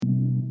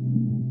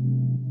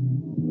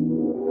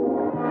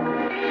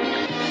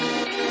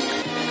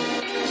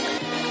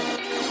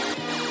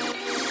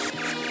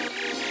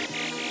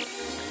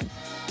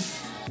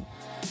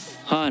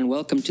Hi, and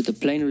welcome to the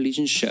Plain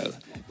Religion Show,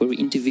 where we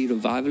interview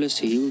revivalists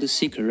who heal the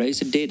sick, raise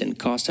the dead, and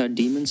cast out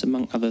demons,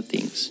 among other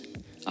things.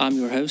 I'm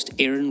your host,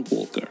 Aaron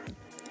Walker.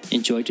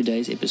 Enjoy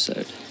today's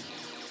episode.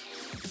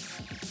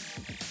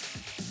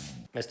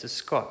 Mr.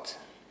 Scott,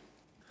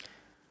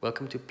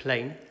 welcome to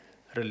Plain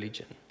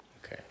Religion.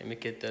 Okay, let me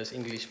get those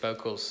English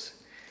vocals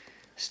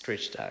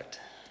stretched out.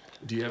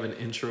 Do you have an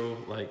intro,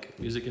 like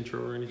music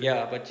intro or anything?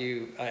 Yeah, but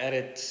I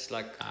added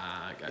like...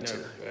 I gotcha.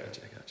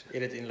 Gotcha.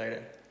 Edit in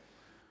later.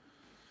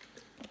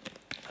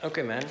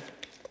 Okay, man.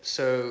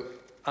 So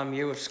I'm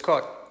here with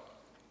Scott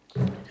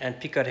and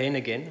Picard Hen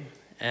again,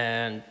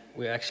 and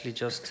we actually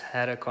just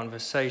had a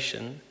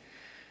conversation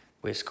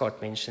where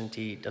Scott mentioned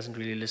he doesn't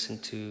really listen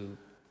to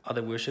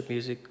other worship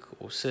music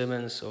or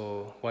sermons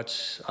or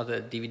watch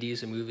other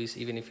DVDs or movies,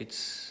 even if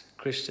it's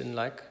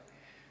Christian-like.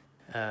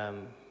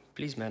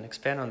 Please, man,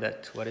 expand on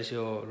that. What is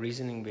your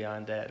reasoning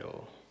behind that?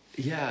 Or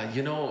Yeah,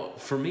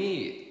 for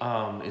me,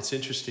 it's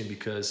interesting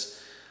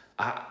because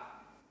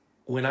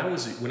when I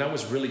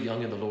was really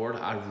young in the Lord,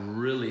 I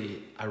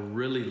really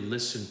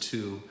listened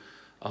to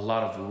a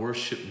lot of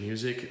worship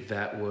music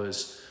that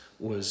was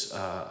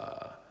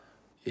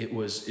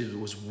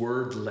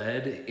word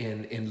led,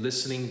 and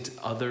listening to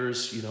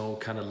others,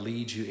 kind of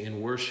lead you in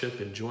worship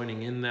and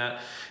joining in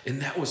that,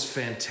 and that was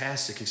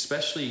fantastic,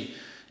 especially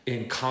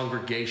in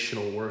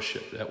congregational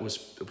worship. It was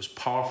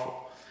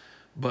powerful.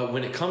 But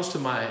when it comes to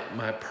my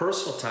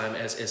personal time,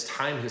 as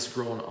time has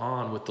grown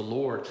on with the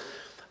Lord,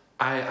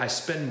 I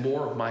spend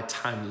more of my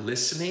time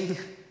listening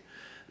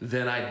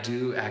than I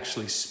do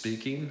actually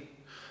speaking.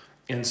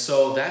 And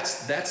so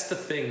that's the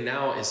thing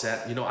now, is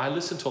that, I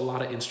listen to a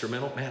lot of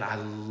instrumental. Man, I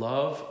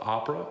love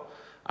opera.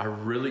 I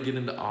really get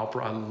into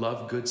opera. I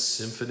love good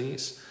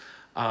symphonies.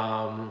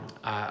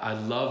 I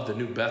love the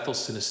new Bethel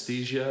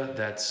synesthesia.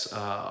 That's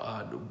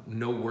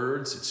no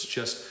words. It's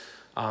just,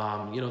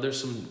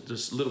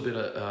 there's a little bit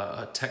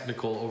of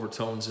technical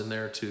overtones in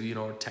there too,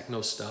 or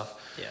techno stuff.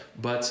 Yeah.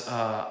 But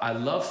I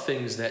love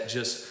things that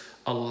just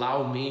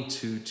allow me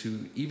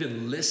to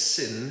even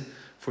listen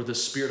for the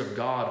Spirit of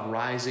God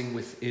rising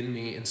within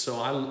me. And so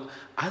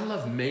I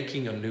love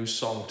making a new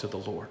song to the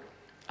Lord.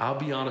 I'll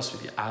be honest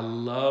with you. I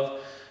love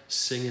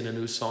singing a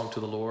new song to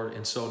the Lord.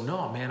 And so,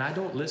 no, man, I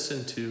don't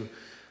listen to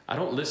a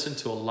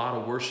lot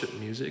of worship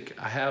music.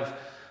 I have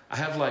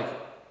like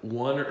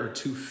one or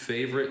two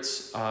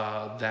favorites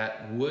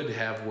that would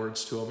have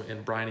words to them,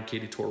 and Brian and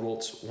Katie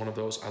Torwald's one of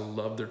those. I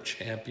love their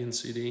Champion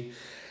CD.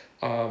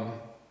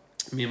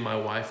 Me and my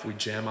wife, we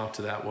jam out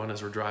to that one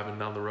as we're driving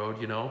down the road,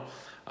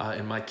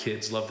 and my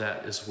kids love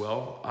that as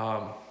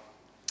well.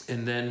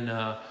 And then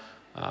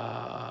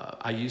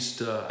I used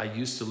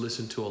to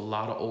listen to a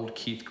lot of old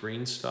Keith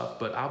Green stuff,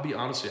 but I'll be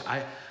honest with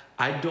you,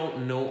 I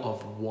don't know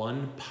of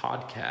one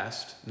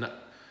podcast,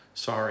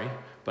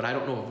 but I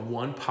don't know of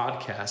one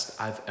podcast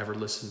I've ever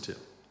listened to.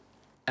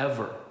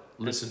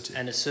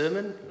 And a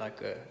sermon, like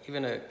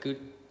even a good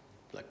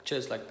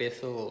church like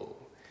Bethel?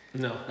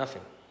 No.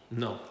 Nothing?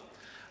 No.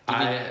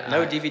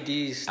 No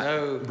DVDs,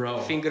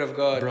 Finger of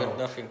God,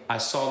 nothing. I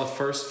saw the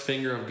first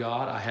Finger of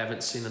God. I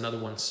haven't seen another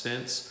one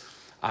since.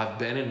 I've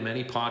been in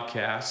many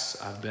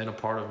podcasts. I've been a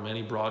part of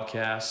many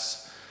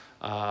broadcasts.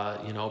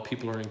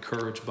 People are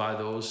encouraged by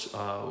those,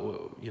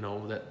 how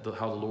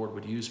the Lord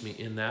would use me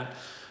in that.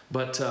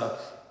 But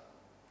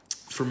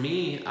for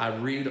me, I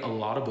read a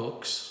lot of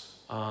books.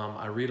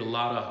 I read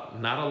not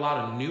a lot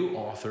of new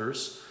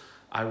authors.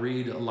 I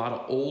read a lot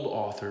of old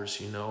authors,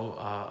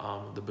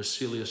 the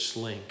Basilius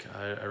Slink.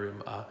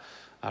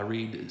 I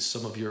read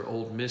some of your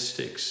old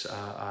mystics.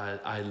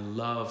 I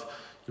love,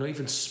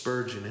 even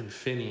Spurgeon and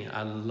Finney.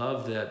 I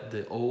love that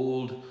the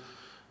old,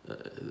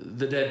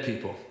 the dead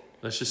people.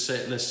 Let's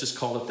just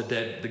call it the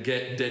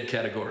dead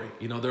category.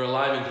 They're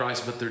alive in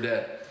Christ, but they're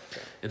dead.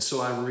 Okay. And so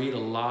I read a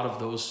lot of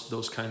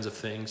those kinds of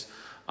things,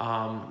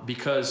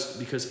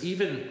 because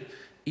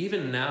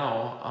even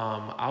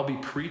now, I'll be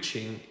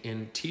preaching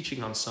and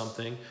teaching on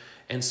something,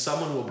 and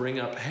someone will bring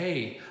up,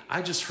 hey,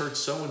 I just heard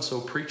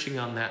so-and-so preaching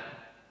on that,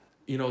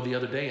 the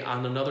other day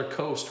on another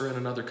coast or in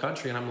another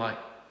country. And I'm like,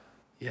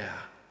 yeah,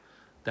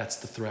 that's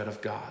the thread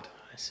of God.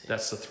 I see.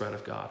 That's the thread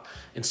of God.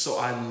 And so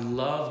I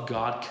love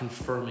God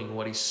confirming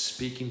what he's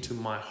speaking to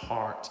my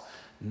heart,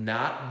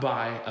 not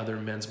by other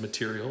men's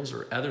materials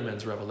or other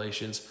men's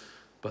revelations,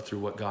 but through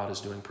what God is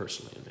doing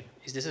personally in me.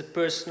 Is this a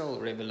personal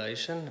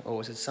revelation,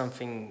 or is it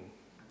something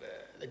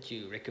that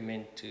you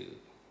recommend to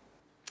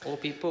all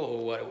people,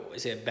 or what?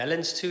 Is there a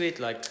balance to it?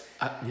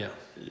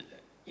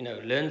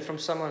 Learn from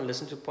someone,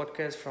 listen to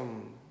podcasts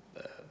from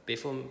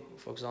Bethel,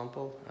 for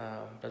example.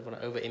 Don't want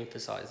to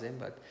overemphasize them,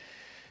 but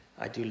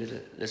I do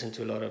listen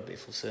to a lot of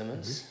Bethel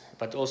sermons. Mm-hmm.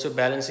 But also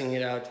balancing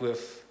it out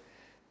with,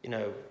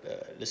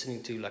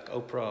 listening to like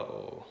Oprah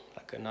or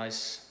like a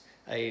nice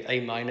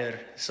A minor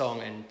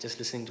song and just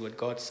listening to what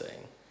God's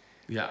saying.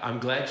 Yeah, I'm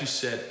glad you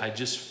said. I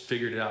just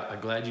figured it out. I'm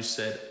glad you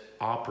said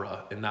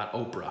opera and not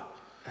Oprah.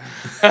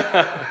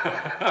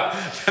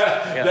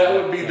 that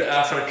would be the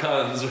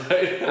Afrikaans,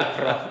 right?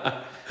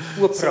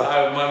 So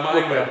my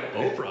mind Oprah. went,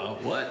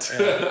 Oprah, what?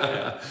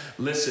 Yeah.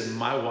 Listen,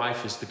 my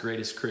wife is the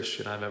greatest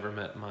Christian I've ever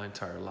met in my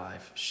entire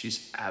life.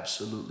 She's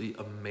absolutely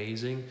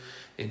amazing,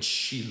 and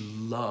she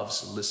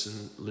loves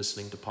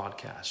listening to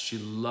podcasts. She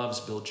loves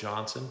Bill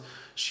Johnson.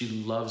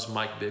 She loves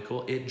Mike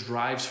Bickle. It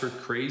drives her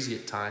crazy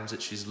at times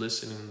that she's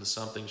listening to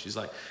something. She's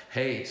like,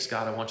 hey,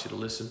 Scott, I want you to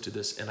listen to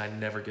this, and I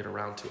never get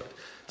around to it.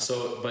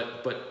 So,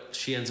 but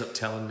she ends up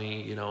telling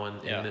me,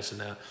 and this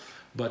and that.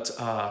 But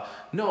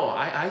no,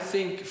 I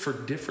think for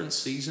different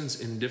seasons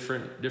in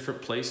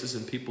different places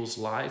in people's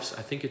lives,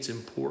 I think it's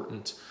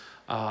important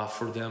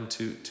for them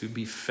to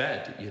be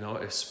fed,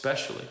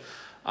 especially.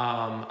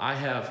 I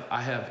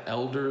have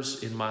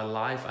elders in my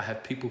life. I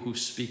have people who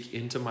speak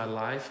into my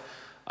life.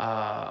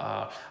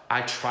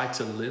 I try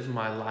to live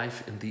my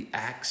life in the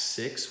Acts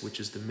 6, which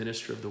is the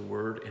ministry of the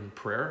word and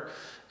prayer.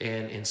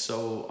 And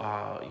so,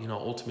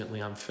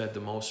 ultimately I'm fed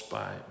the most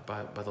by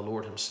the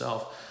Lord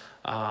himself.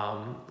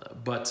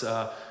 But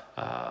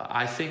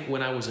I think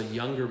when I was a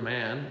younger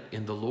man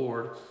in the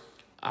Lord,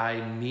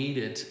 I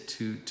needed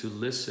to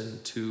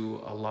listen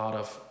to a lot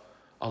of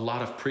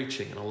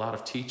preaching and a lot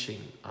of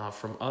teaching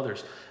from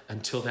others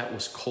until that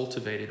was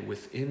cultivated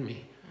within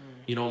me.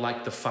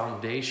 Like the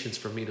foundations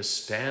for me to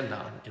stand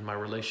on in my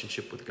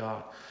relationship with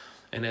God.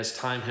 And as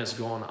time has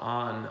gone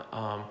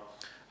on,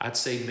 I'd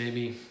say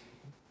maybe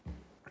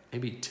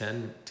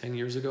 10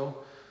 years ago,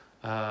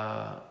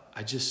 I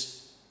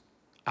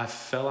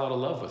fell out of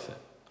love with it.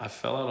 I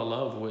fell out of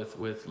love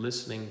with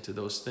listening to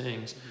those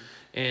things.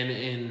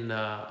 And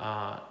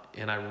I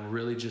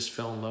really just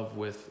fell in love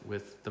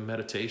with the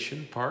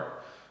meditation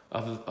part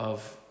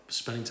of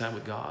spending time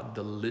with God,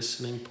 the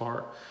listening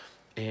part.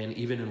 And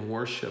even in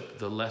worship,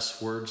 the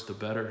less words, the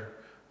better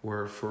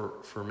were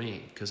for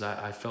me, because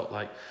I felt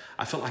like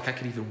I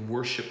could even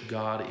worship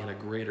God in a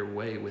greater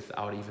way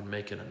without even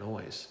making a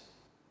noise,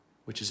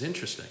 which is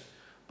interesting,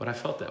 but I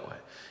felt that way.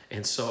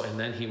 And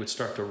then he would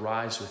start to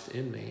rise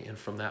within me, and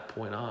from that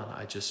point on,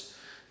 I just,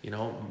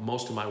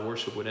 most of my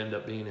worship would end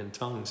up being in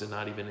tongues and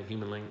not even in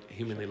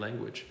humanly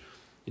language.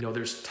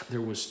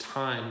 There was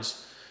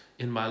times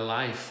in my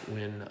life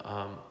when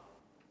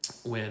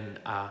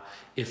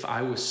if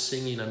I was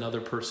singing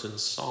another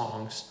person's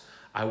songs,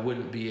 I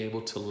wouldn't be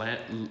able to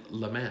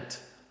lament.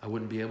 I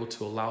wouldn't be able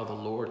to allow the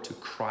Lord to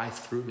cry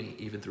through me,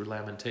 even through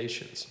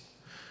lamentations.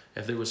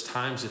 If there was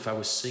times if I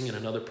was singing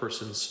another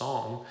person's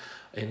song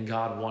and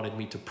God wanted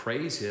me to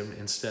praise him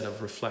instead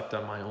of reflect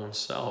on my own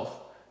self,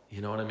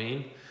 you know what I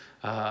mean?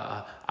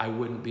 I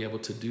wouldn't be able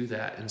to do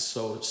that. And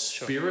so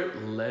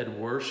spirit-led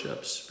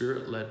worship,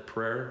 spirit-led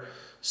prayer,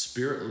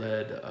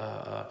 spirit-led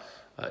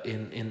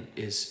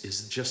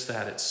is just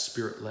that. It's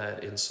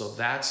spirit-led. And so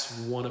that's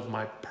one of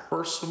my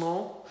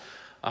personal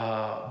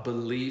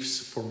beliefs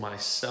for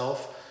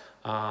myself.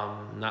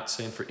 Not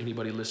saying for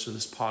anybody listening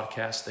to this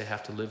podcast they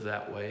have to live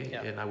that way,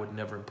 and I would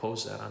never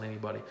impose that on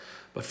anybody.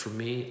 But for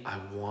me, I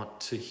want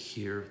to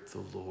hear the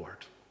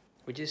Lord.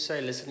 Would you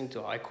say listening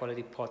to high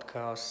quality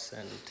podcasts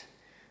and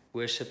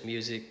worship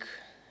music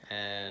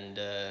and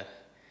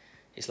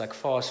it's like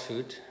fast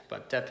food,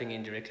 but tapping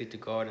in directly to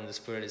God and the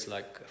Spirit is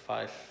like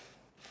a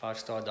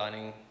five-star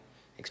dining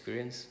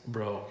experience?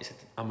 Bro,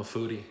 I'm a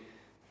foodie.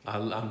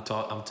 I'm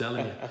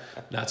telling you,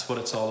 that's what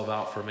it's all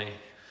about for me.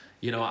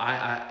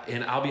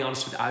 And I'll be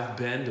honest with you, I've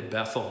been to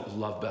Bethel,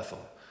 love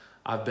Bethel.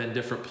 I've been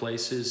different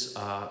places.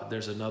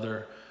 There's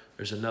another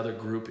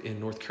group in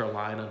North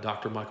Carolina.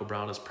 Dr. Michael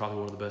Brown is probably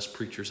one of the best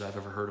preachers I've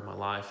ever heard in my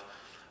life.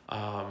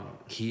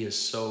 He is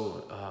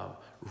so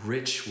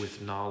rich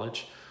with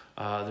knowledge.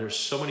 There's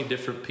so many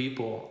different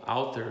people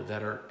out there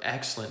that are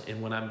excellent.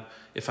 And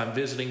if I'm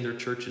visiting their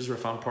churches or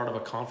if I'm part of a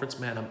conference,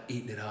 man, I'm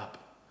eating it up.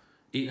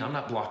 I'm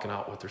not blocking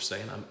out what they're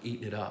saying. I'm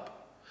eating it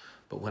up.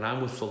 But when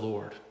I'm with the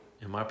Lord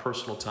in my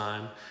personal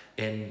time,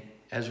 and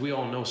as we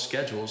all know,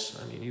 schedules,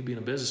 I mean, you being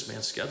a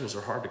businessman, schedules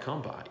are hard to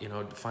come by,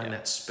 to find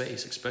that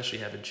space, especially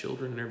having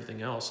children and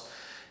everything else.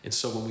 And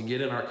so when we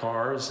get in our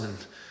cars and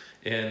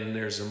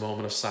there's a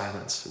moment of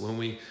silence, when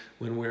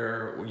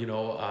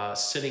we're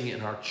sitting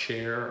in our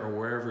chair or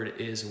wherever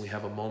it is and we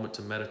have a moment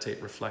to meditate,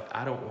 reflect,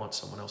 I don't want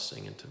someone else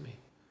singing to me.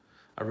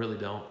 I really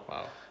don't.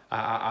 Wow.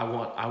 I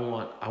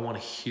want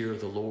to hear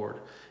the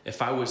Lord.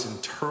 If I was in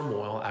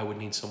turmoil, I would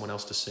need someone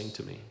else to sing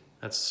to me.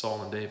 That's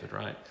Saul and David,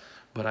 right?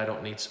 But I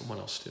don't need someone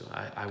else to.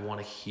 I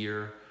want to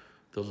hear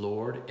the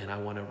Lord, and I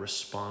want to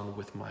respond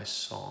with my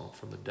song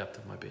from the depth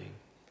of my being.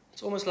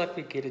 It's almost like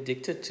we get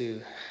addicted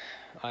to,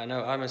 I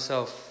know I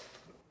myself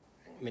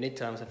many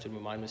times have to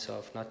remind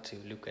myself not to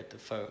look at the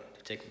phone,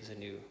 to check if there's a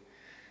new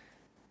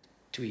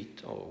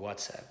tweet or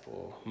WhatsApp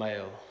or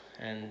mail.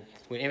 And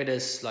whenever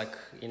there's like,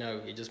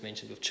 you just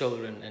mentioned with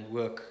children and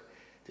work,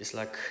 there's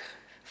like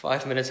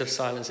 5 minutes of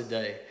silence a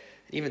day.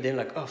 Even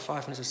then,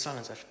 5 minutes of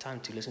silence, I have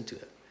time to listen to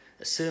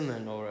a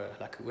sermon or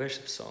a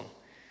worship song.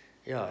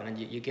 Yeah, and then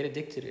you get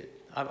addicted to it.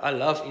 I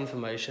love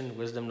information,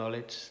 wisdom,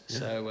 knowledge. Yeah,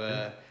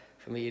 so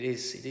for me, it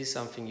is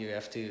something you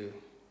have to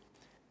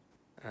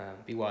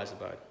be wise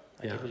about.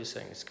 I get what you're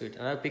saying. It's good.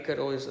 And I know Pickard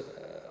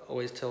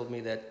always told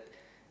me that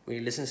when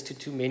he listens to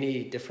too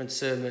many different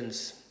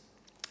sermons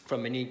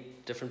from many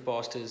different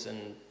pastors,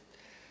 and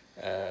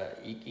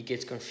he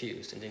gets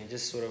confused, and then he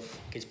just sort of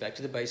gets back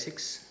to the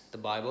basics, the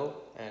Bible,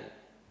 and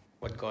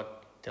what God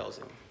tells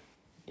him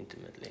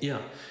intimately. Yeah,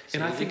 So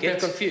and I you think get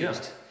that's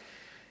confused.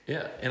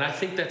 Yeah, and I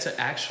think that's an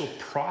actual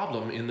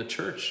problem in the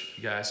church,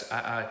 you guys.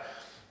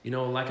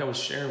 Like I was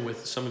sharing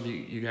with some of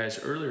you guys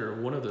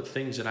earlier, one of the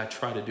things that I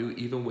try to do,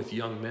 even with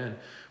young men,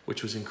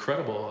 which was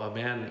incredible. A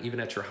man, even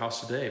at your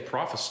house today,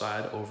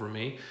 prophesied over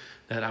me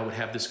that I would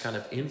have this kind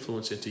of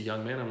influence into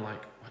young men. I'm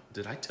like, what,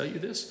 did I tell you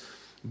this?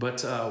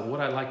 But what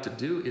I like to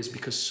do is,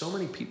 because so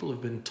many people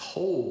have been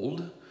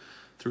told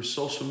through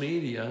social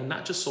media,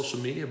 not just social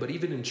media, but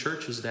even in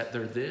churches, that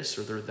they're this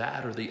or they're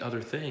that or the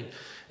other thing.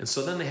 And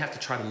so then they have to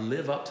try to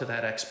live up to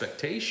that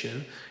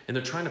expectation, and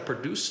they're trying to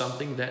produce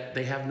something that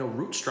they have no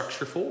root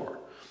structure for.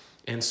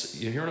 And so,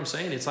 you hear what I'm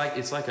saying? It's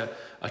like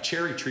a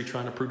cherry tree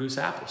trying to produce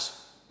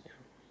apples.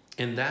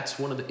 And that's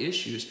one of the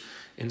issues.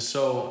 And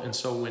so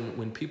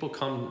when people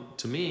come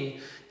to me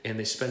and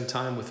they spend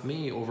time with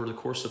me over the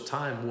course of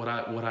time, what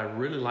I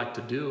really like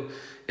to do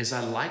is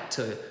I like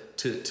to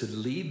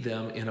lead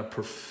them in a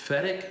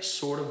prophetic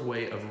sort of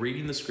way of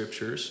reading the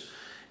scriptures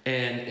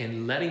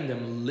and letting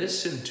them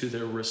listen to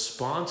their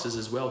responses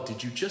as well.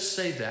 Did you just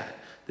say that?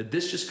 Did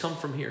this just come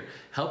from here?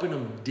 Helping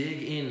them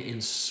dig in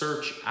and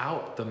search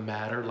out the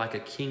matter like a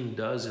king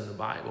does in the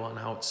Bible and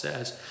how it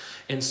says.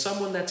 And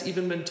someone that's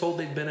even been told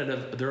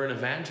they're an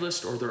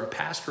evangelist or they're a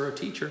pastor or a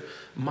teacher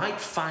might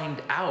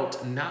find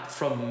out not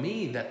from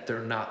me that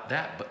they're not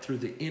that, but through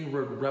the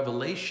inward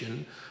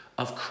revelation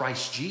of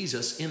Christ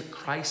Jesus, in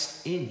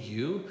Christ in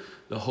you,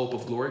 the hope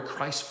of glory,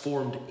 Christ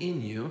formed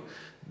in you.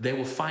 They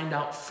will find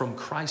out from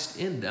Christ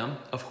in them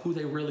of who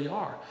they really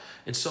are.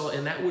 And so,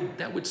 and that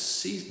would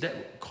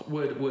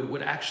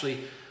actually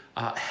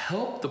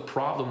help the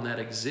problem that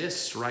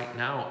exists right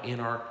now in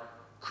our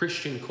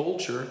Christian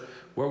culture,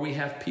 where we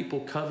have people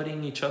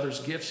coveting each other's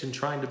gifts and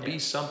trying to be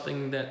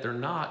something that they're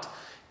not,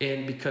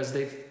 and because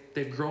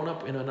they've grown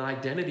up in an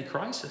identity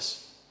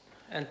crisis.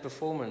 And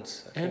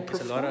performance. I think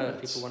there's a lot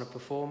of people want to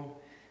perform,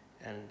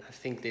 and I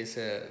think there's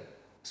a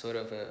sort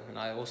of and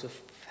I also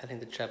fell in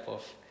the trap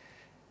of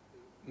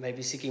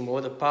maybe seeking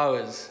more the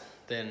powers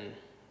than,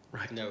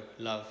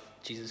 love.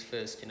 Jesus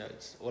first,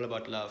 it's all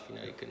about love.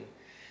 You can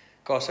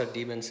cast out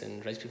demons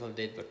and raise people from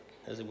the dead, but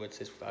as the word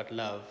says, without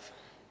love,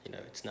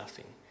 it's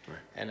nothing. Right.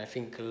 And I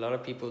think a lot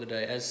of people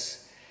today,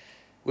 as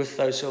with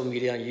social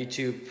media and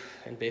YouTube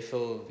and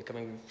Bethel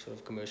becoming sort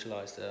of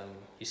commercialized,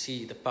 you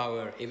see the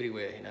power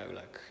everywhere,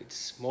 like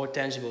it's more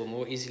tangible,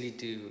 more easily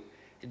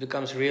it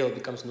becomes real, it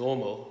becomes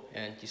normal,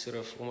 and you sort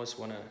of almost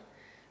want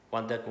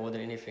that more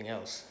than anything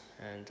else.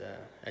 And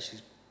as you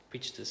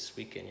preached this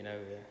weekend,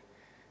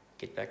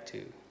 get back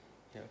to,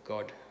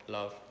 God,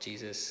 love,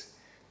 Jesus.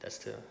 That's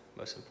the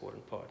most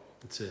important part.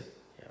 That's it.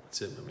 Yeah.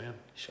 That's it, my man.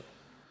 Sure.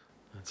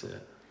 That's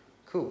it.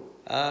 Cool.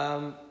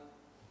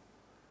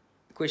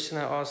 Question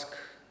I ask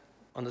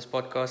on this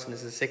podcast, and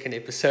this is the second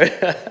episode.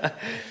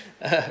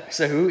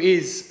 So who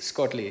is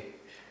Scott Lee?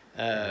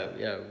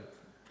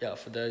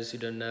 For those who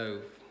don't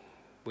know,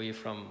 where you're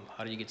from,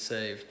 how do you get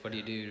saved, what do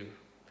you do?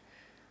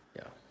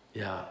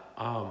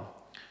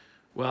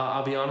 Well,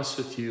 I'll be honest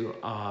with you.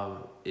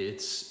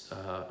 It's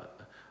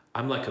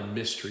I'm like a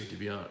mystery, to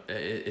be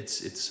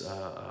honest.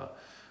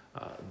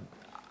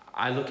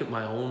 I look at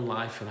my own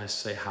life and I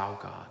say, how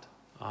God?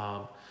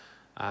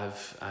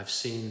 I've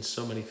seen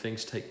so many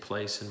things take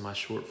place in my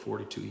short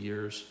 42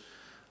 years.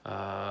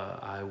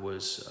 I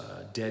was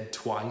dead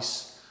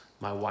twice.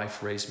 My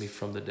wife raised me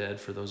from the dead,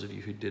 for those of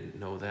you who didn't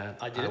know that.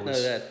 I didn't know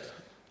that.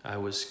 I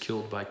was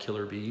killed by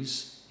killer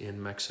bees in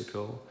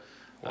Mexico.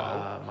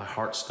 Wow. My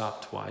heart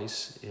stopped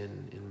twice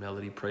in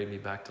Melody prayed me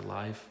back to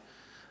life.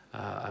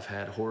 I've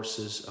had a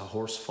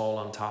horse fall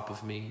on top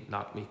of me,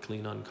 knock me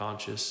clean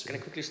unconscious. Can I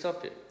quickly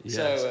stop you?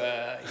 Yes.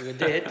 So you were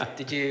dead.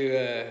 Did you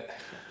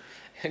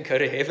go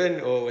to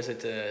heaven, or was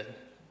it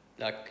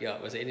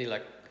was there any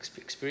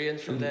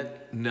experience from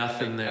that?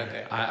 Nothing there.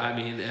 Okay.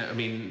 I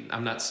mean,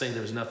 I'm not saying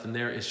there was nothing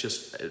there. It's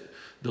just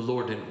the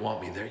Lord didn't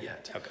want me there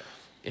yet. Okay.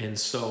 And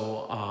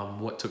so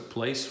what took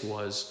place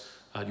was,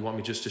 do you want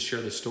me just to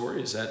share the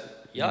story? Is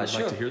that sure.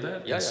 like to hear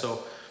that? Yeah.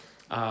 So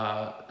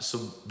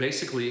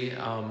basically,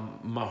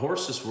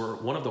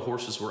 one of the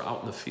horses were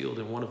out in the field,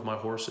 and one of my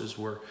horses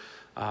were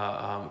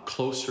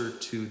closer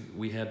to.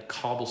 We had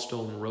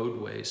cobblestone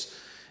roadways,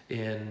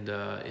 and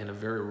in a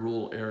very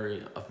rural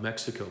area of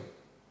Mexico,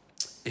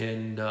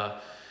 and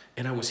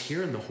I was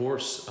hearing the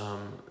horse.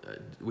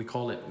 We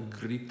call it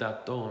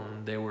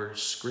gritaton. They were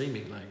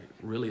screaming like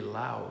really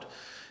loud.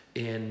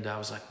 And I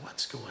was like,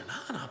 what's going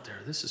on out there?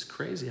 This is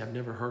crazy. I've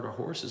never heard our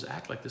horses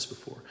act like this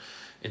before.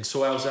 And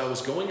so as I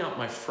was going out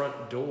my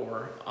front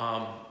door,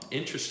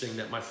 interesting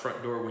that my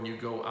front door, when you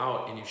go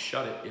out and you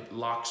shut it, it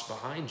locks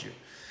behind you.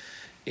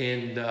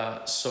 And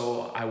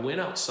so I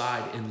went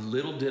outside, and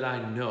little did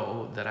I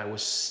know that I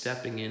was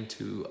stepping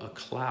into a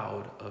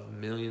cloud of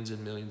millions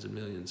and millions and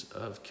millions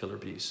of killer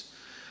bees.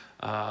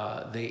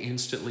 They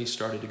instantly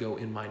started to go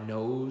in my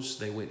nose.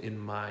 They went in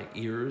my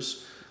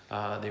ears.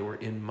 They were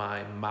in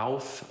my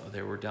mouth.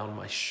 They were down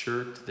my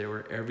shirt. They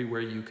were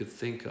everywhere you could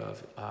think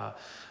of,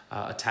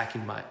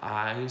 attacking my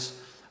eyes.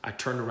 I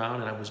turned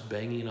around and I was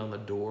banging on the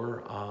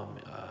door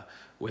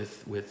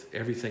with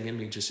everything in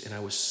me, and I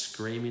was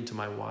screaming to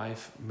my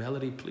wife,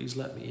 "Melody, please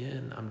let me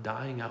in. I'm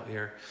dying out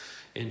here."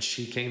 And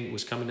she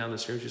was coming down the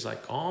stairs. She's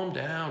like, calm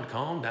down.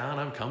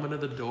 I'm coming to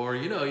the door.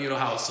 You know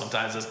how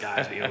sometimes us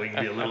guys, we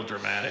can be a little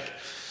dramatic,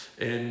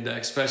 and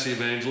especially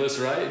evangelists,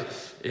 right?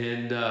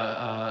 And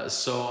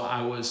so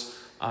I was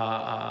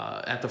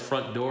at the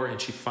front door,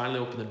 and she finally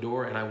opened the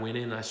door, and I went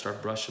in and I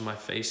started brushing my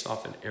face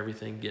off and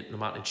everything, getting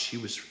them out. And she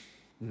was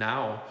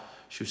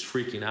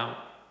freaking out,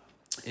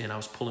 and I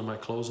was pulling my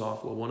clothes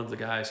off. Well, one of the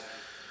guys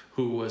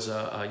who was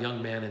a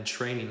young man in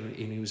training,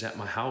 and he was at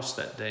my house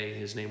that day.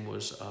 His name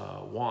was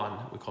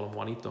Juan. We call him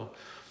Juanito.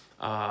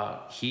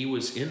 He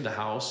was in the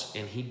house,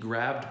 and he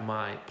grabbed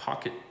my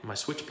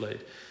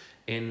switchblade.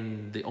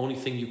 And the only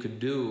thing you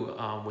could do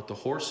with the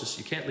horses,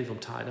 you can't leave them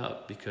tied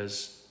up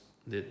because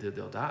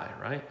they'll die,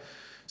 right?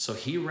 So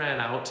he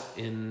ran out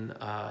and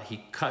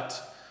he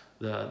cut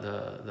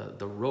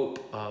the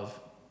rope of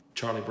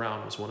Charlie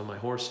Brown, was one of my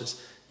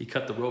horses. He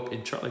cut the rope,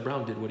 and Charlie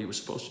Brown did what he was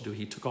supposed to do.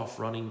 He took off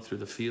running through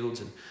the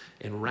fields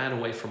and ran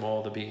away from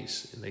all the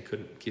bees, and they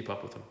couldn't keep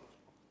up with him.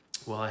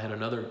 Well, I had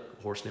another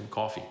horse named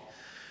Coffee,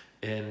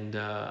 and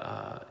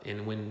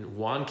when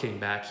Juan came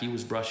back, he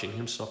was brushing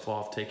himself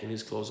off, taking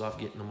his clothes off,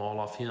 getting them all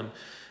off him.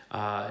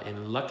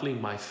 And luckily,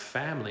 my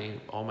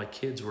family, all my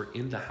kids, were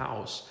in the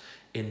house.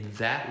 And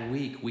that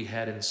week, we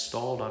had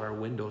installed on our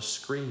windows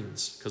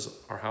screens, because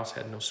our house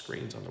had no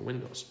screens on the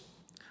windows,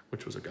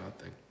 which was a God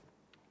thing.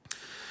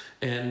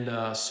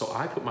 And so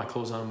I put my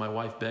clothes on, and my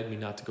wife begged me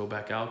not to go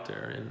back out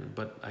there,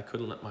 but I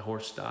couldn't let my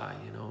horse die,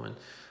 and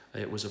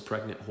it was a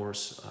pregnant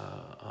horse.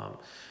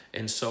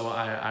 And so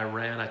I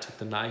ran, I took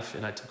the knife,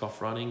 and I took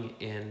off running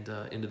and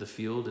into the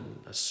field,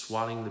 and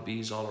swatting the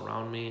bees all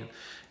around me,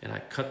 and I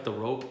cut the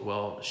rope.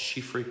 Well,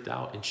 she freaked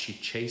out, and she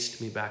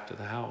chased me back to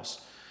the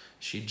house.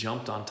 She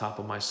jumped on top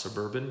of my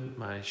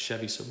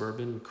Chevy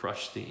Suburban,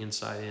 crushed the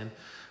inside in.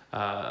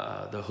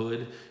 The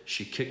hood.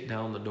 She kicked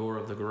down the door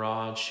of the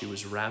garage. She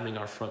was ramming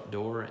our front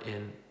door,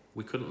 and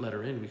we couldn't let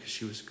her in because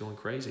she was going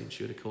crazy, and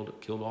she would have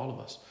killed all of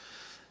us.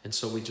 And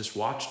so we just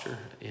watched her,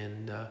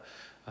 and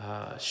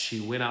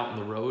she went out on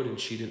the road, and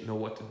she didn't know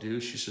what to do.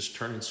 She's just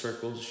turning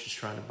circles. She's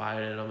trying to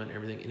bite at them and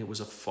everything, and it was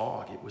a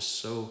fog. It was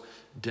so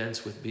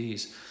dense with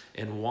bees.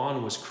 And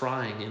Juan was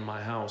crying in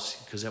my house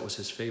because that was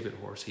his favorite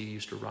horse. He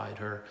used to ride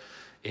her.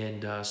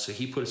 And so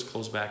he put his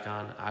clothes back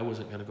on. I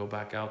wasn't going to go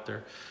back out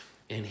there.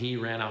 And he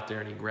ran out there,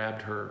 and he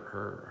grabbed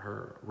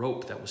her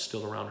rope that was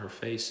still around her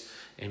face,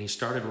 and he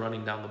started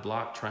running down the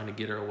block trying to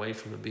get her away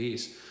from the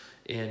bees.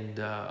 And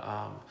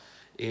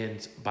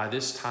by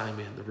this time,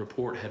 the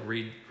report had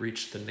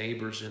reached the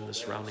neighbors in the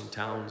surrounding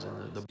towns.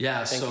 And Thank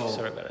you.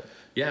 Sorry about it.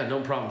 Yeah,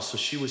 no problem. So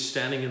she was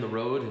standing in the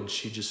road, and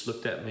she just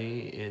looked at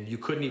me, and you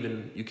couldn't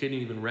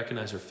even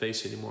recognize her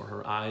face anymore.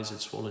 Her eyes had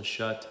swollen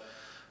shut.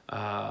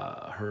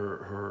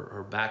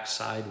 Her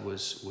backside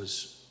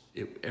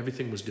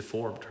everything was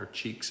deformed. Her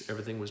cheeks,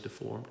 everything was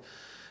deformed.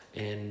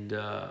 And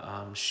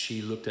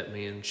she looked at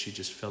me, and she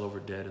just fell over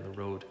dead in the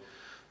road.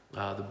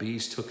 The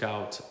bees took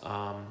out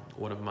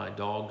one of my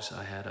dogs.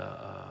 I had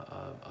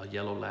a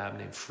yellow lab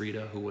named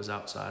Frida, who was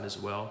outside as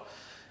well.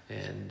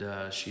 And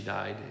she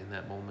died in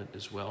that moment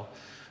as well.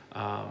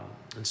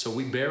 And so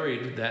we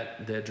buried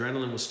that. The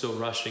adrenaline was still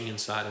rushing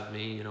inside of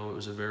me. It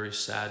was a very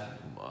sad,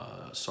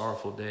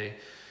 sorrowful day.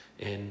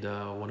 And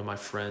one of my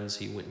friends,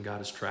 he went and got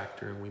his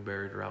tractor, and we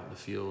buried her out in the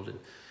field.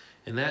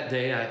 And that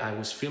day, I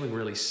was feeling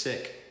really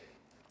sick.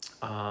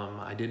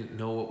 I didn't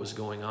know what was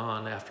going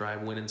on. After I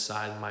went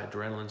inside, my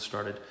adrenaline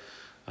started,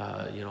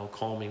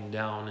 calming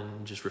down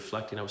and just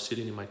reflecting. I was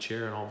sitting in my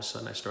chair, and all of a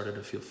sudden, I started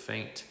to feel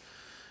faint.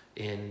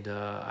 And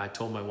I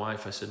told my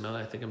wife, I said,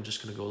 "Melanie, I think I'm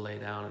just going to go lay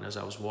down." And as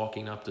I was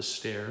walking up the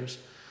stairs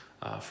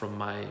from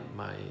my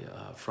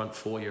front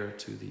foyer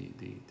to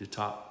the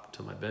top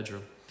to my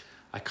bedroom,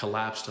 I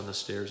collapsed on the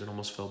stairs and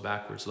almost fell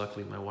backwards.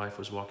 Luckily, my wife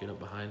was walking up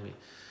behind me.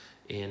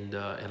 And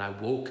I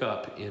woke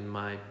up in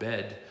my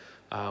bed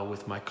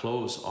with my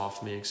clothes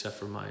off me except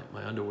for my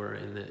underwear.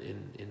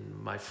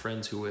 And my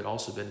friends who had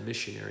also been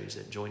missionaries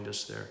that joined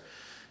us there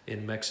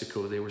in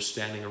Mexico, they were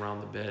standing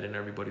around the bed, and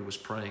everybody was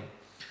praying.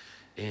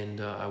 And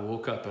I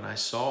woke up, and I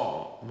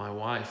saw my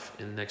wife,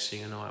 and next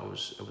thing you know, I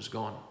was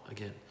gone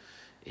again.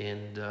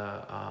 And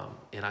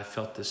I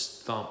felt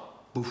this thump,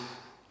 boof,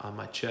 on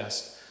my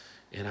chest.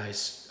 And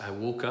I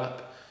woke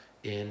up,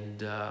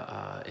 and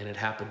it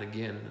happened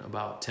again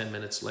about 10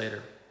 minutes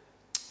later.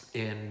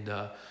 And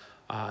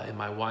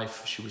my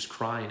wife, she was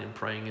crying and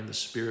praying in the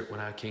spirit when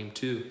I came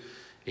to.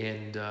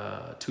 And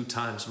 2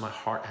 times my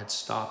heart had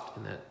stopped.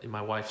 And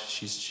my wife,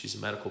 she's a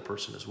medical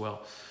person as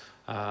well.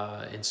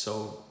 And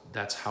so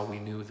that's how we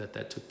knew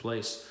that took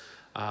place.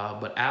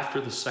 But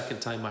after the second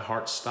time my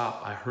heart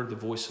stopped, I heard the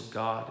voice of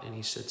God, and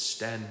he said,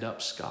 "Stand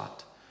up,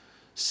 Scott.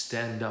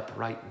 Stand up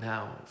right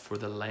now, for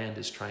the land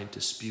is trying to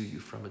spew you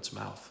from its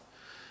mouth."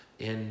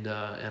 And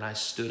I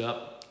stood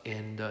up,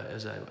 And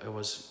as I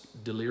was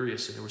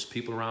delirious and there was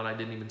people around, I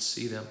didn't even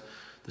see them.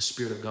 The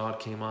Spirit of God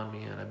came on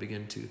me, and I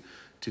began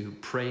to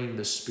pray in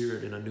the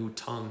Spirit in a new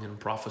tongue and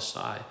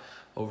prophesy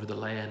over the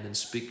land and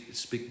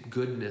speak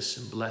goodness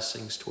and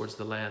blessings towards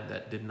the land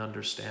that didn't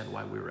understand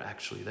why we were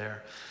actually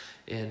there.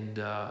 And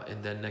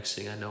then next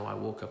thing I know, I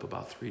woke up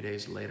about 3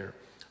 days later,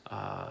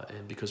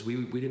 and because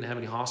we didn't have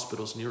any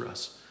hospitals near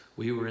us,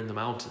 we were in the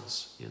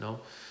mountains, you know,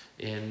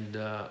 and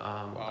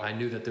Wow. I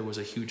knew that there was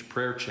a huge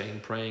prayer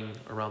chain praying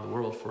around the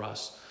world for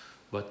us,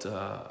 but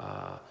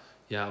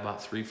yeah,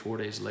 about 3-4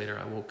 days later,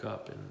 I woke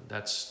up, and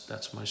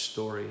that's my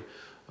story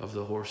of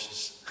the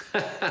horses.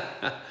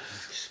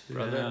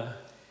 Brother.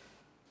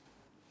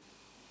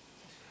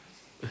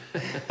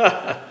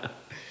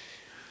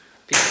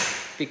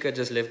 Pika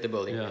just left the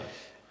building. Yeah.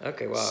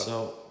 Okay,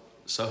 wow.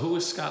 So who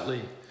is Scott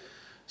Lee?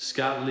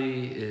 Scott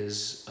Lee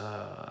is.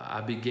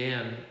 I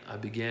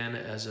began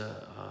as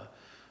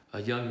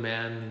a young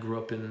man, grew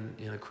up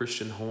in a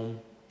Christian home.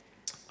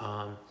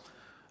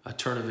 A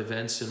turn of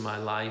events in my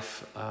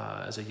life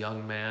as a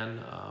young man,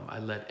 I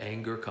let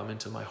anger come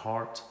into my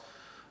heart.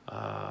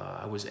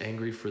 I was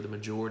angry for the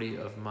majority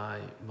of my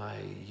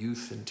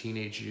youth and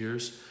teenage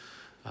years,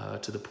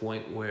 to the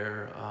point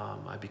where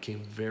I became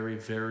very,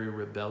 very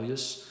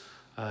rebellious.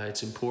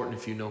 It's important,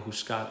 if you know who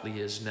Scott Lee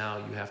is now,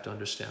 you have to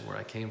understand where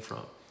I came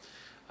from.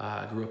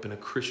 I grew up in a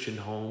Christian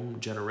home,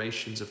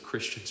 generations of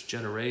Christians.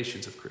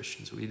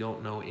 We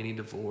don't know any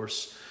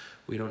divorce.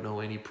 We don't know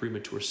any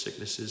premature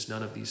sicknesses,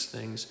 none of these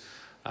things.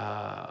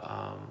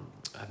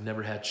 I've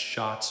never had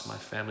shots. My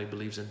family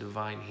believes in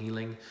divine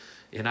healing.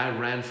 And I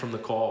ran from the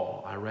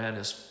call. I ran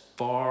as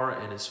far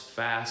and as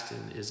fast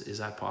and as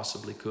I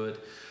possibly could.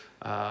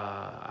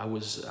 I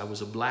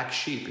was a black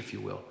sheep, if you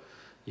will.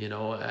 You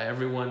know,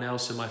 everyone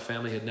else in my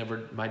family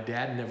my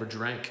dad never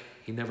drank.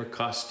 He never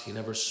cussed. He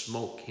never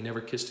smoked. He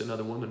never kissed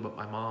another woman but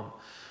my mom.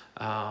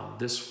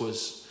 This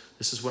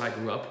is what I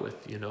grew up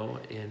with, you know,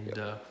 and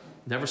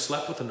never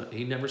slept with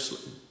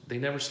they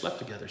never slept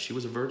together. She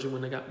was a virgin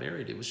when they got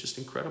married. It was just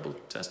incredible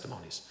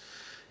testimonies.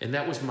 And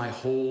that was my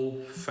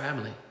whole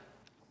family.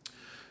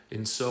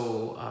 And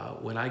so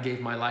when I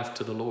gave my life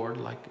to the Lord,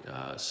 like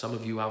some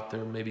of you out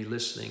there may be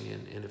listening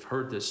and have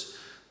heard this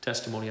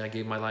testimony, I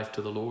gave my life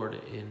to the Lord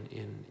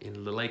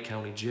in Lake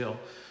County Jail.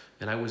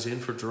 And I was in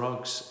for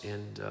drugs.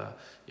 And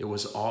it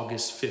was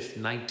August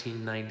 5th,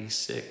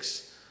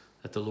 1996,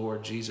 that the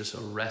Lord Jesus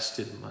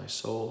arrested my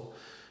soul.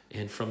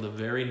 And from the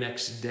very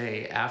next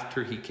day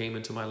after he came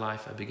into my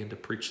life, I began to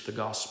preach the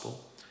gospel.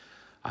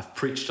 I've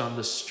preached on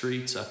the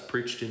streets. I've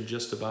preached in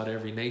just about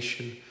every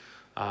nation.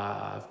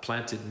 I've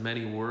planted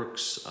many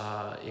works,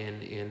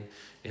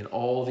 and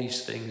all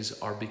these things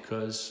are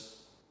because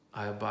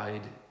I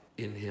abide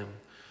in him.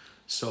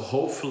 So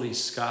hopefully,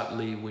 Scott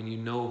Lee, when you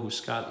know who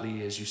Scott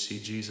Lee is, you see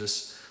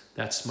Jesus.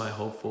 That's my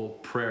hopeful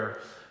prayer,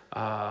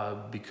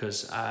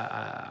 because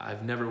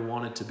I've never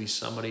wanted to be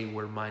somebody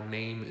where my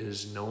name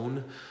is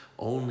known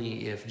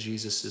only if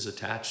Jesus is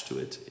attached to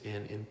it,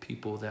 and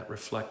people that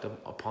reflect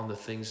upon the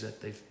things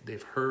that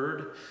they've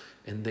heard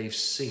and they've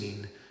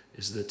seen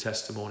is the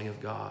testimony of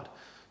God.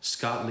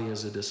 Scott Lee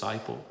is a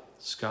disciple.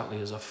 Scott Lee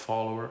is a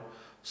follower.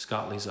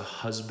 Scott Lee is a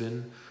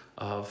husband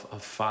of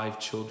 5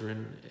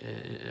 children,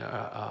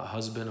 a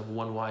husband of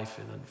 1 wife,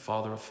 and a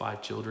father of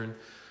 5 children.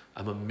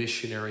 I'm a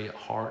missionary at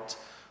heart.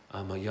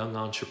 I'm a young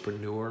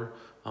entrepreneur.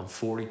 I'm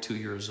 42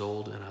 years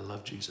old, and I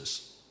love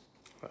Jesus.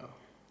 Wow.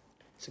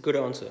 It's a good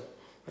answer.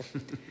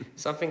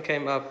 Something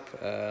came up.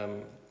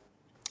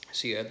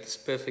 So you had this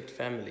perfect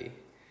family,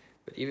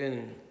 but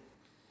even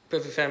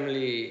perfect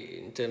family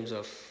in terms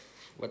of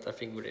what I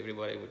think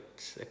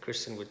a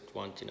Christian would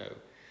want, you know,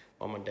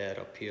 mom and dad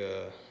are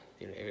pure,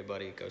 you know,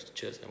 everybody goes to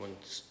church, no one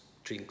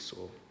drinks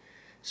or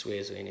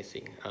swears or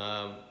anything.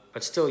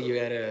 But still you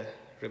had a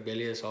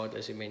rebellious heart,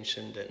 as you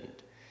mentioned, and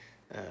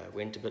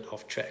went a bit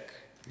off track.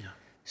 Yeah.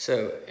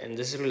 So, and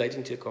this is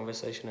relating to a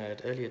conversation I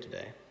had earlier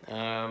today.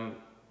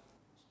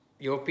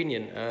 Your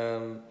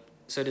opinion,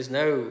 so there's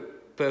no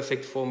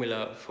perfect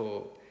formula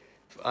for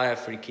I have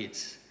 3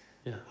 kids.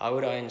 Yeah. How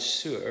would I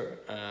ensure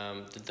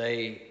that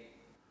they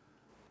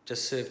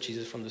just serve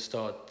Jesus from the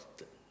start,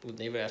 would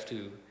never have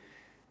to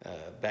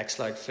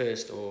backslide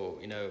first, or,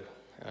 you know,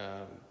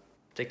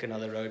 take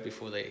another road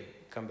before they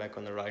come back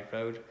on the right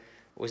road?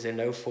 Or is there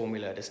no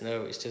formula? It's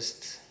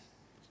just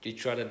you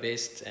try the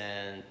best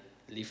and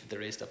leave the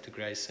rest up to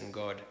grace and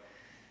God.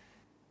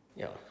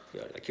 Yeah,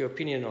 like your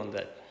opinion on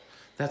that.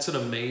 That's an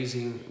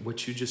amazing,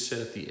 what you just said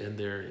at the end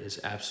there is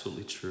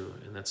absolutely true.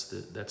 And that's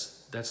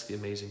the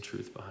amazing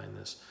truth behind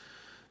this.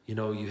 You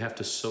know, you have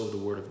to sow the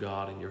word of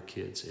God in your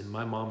kids. And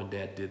my mom and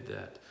dad did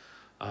that.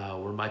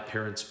 Were my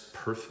parents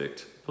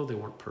perfect? No, they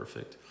weren't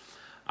perfect.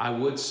 I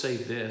would say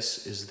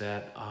this is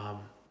that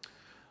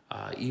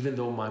even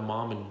though my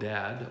mom and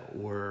dad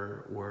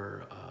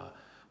were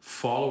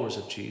followers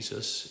of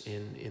Jesus,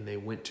 and they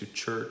went to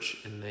church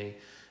and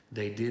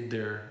they did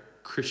their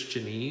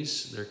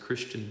Christianese, their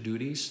Christian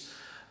duties,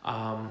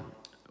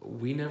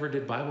 we never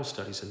did Bible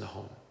studies in the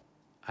home.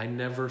 I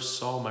never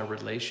saw my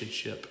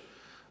relationship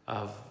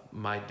of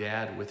my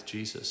dad with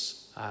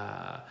Jesus.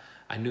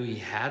 I knew he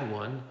had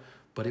one,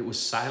 but it was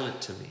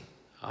silent to me.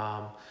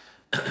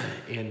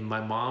 And my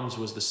mom's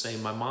was the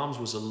same. My mom's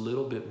was a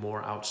little bit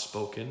more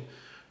outspoken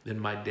than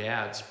my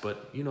dad's,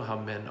 but you know how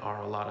men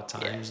are a lot of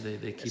times. They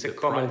keep It's it a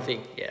common private.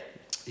 thing, yeah.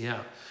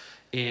 Yeah.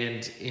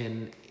 And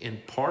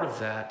in part of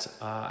that,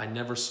 I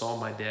never saw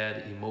my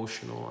dad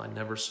emotional. I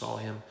never saw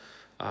him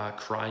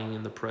crying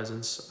in the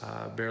presence.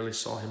 Barely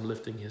saw him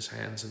lifting his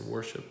hands in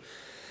worship.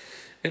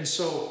 And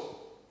so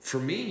for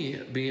me,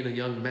 being a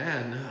young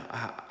man,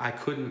 I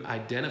couldn't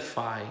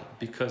identify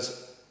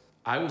because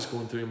I was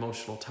going through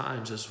emotional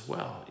times as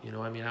well. You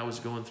know, I mean, I was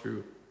going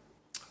through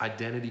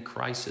identity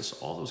crisis,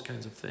 all those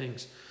kinds of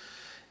things.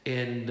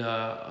 And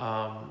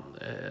I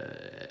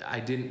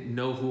didn't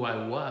know who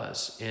I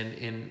was. And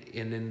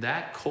in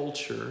that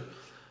culture,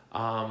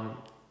 that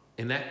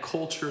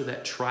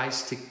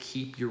tries to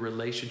keep your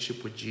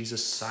relationship with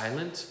Jesus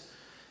silent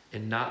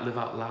and not live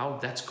out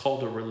loud, that's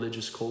called a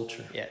religious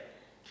culture. Yeah.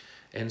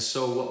 And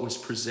so what was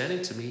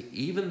presented to me,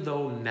 even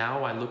though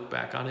now I look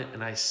back on it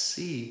and I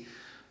see,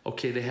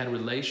 okay, they had a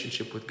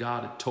relationship with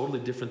God totally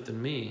different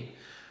than me,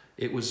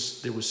 there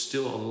was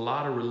still a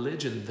lot of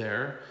religion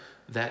there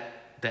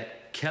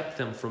that kept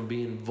them from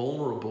being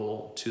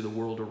vulnerable to the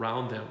world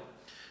around them.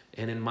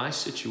 And in my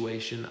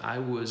situation, I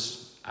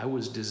was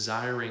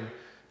desiring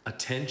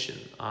attention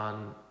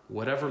on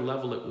whatever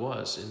level it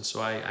was. And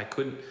so I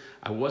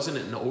wasn't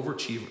an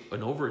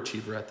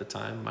overachiever at the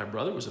time. My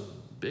brother was a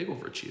big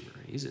overachiever.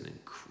 He's an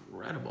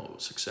incredible,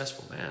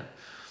 successful man.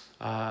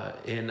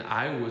 And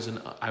I was an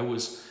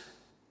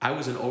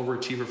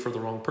overachiever for the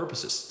wrong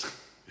purposes.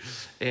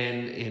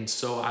 And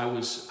so I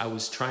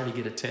was trying to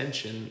get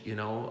attention, you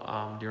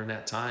know, during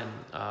that time,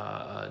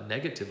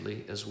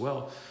 negatively as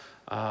well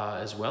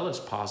as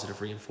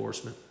positive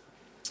reinforcement.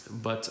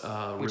 But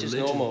Which religion, is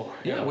normal.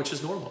 yeah, which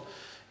is normal.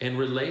 And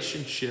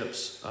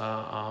relationships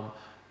are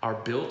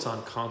built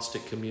on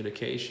constant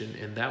communication,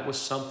 and that was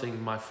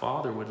something my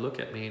father would look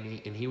at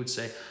me and he would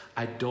say,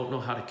 "I don't know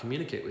how to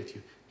communicate with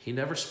you." He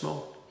never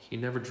smoked, he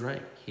never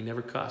drank, he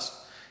never cussed,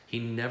 he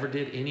never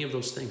did any of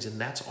those things, and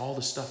that's all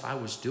the stuff I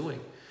was doing.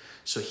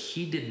 So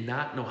he did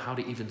not know how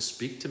to even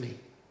speak to me,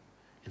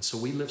 and so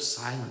we lived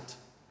silent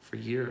for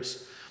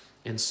years.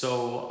 And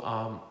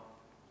so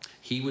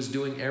he was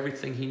doing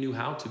everything he knew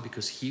how to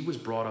because he was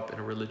brought up in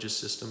a religious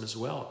system as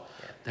well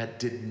that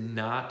did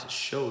not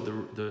show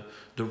the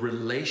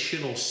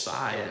relational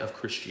side of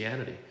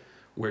Christianity,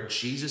 where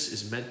Jesus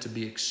is meant to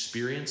be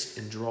experienced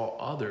and draw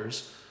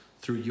others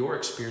through your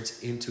experience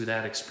into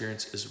that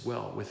experience as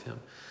well with him.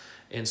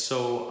 And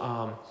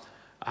so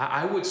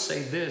I would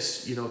say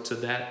this, you know, to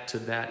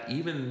that,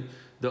 even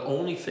the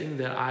only thing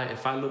that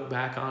if I look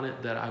back on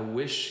it, that I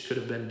wish could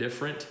have been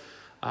different,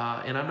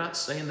 and I'm not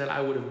saying that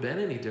I would have been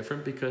any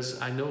different because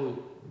I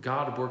know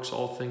God works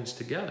all things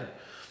together.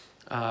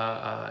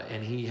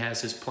 And he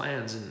has his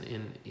plans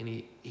and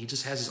he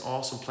just has his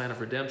awesome plan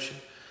of redemption.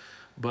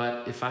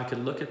 But if I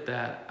could look at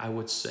that, I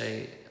would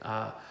say,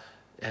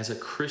 as a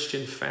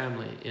Christian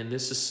family, and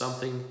this is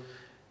something,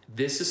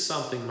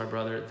 my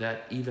brother,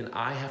 that even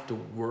I have to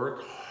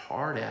work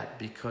hard at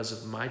because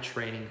of my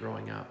training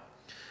growing up,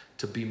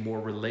 to be more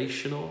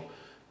relational,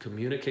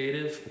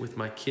 communicative with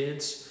my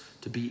kids,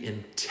 to be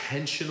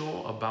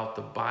intentional about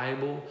the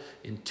Bible,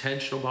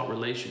 intentional about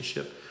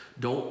relationship.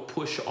 Don't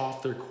push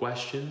off their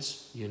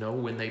questions, you know,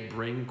 when they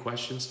bring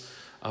questions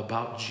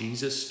about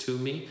Jesus to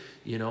me,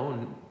 you know,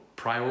 and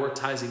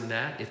prioritizing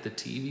that. If the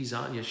TV's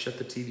on, you shut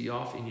the TV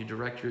off and you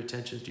direct your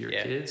attention to your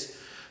kids.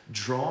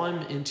 Draw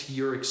them into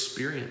your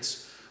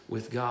experience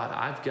with God.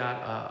 I've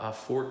got a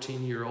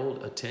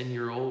 14-year-old, a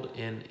 10-year-old,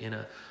 and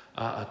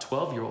a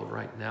 12-year-old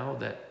right now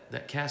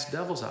that cast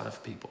devils out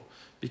of people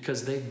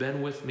because they've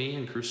been with me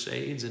in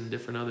crusades and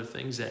different other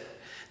things that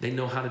they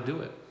know how to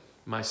do it.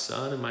 My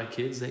son and my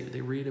kids,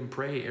 they read and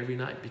pray every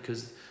night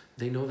because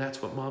they know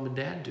that's what mom and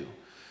dad do,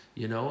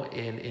 you know,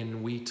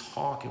 and we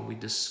talk and we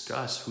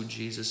discuss who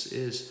Jesus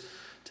is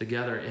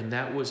together. And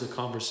that was a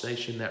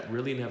conversation that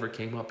really never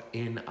came up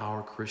in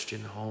our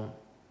Christian home.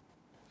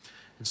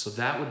 And so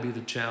that would be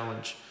the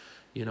challenge,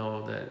 you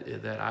know,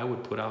 that I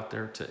would put out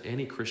there to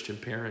any Christian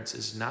parents,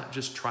 is not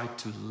just try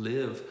to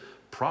live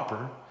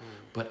proper,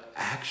 but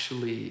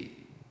actually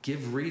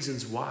give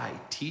reasons why,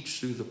 teach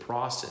through the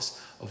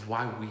process of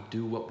why we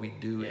do what we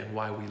do and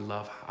why we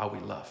love how we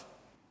love.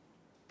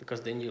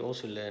 Because then you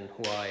also learn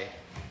why,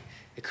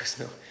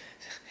 because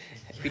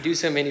we do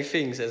so many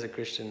things as a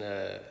Christian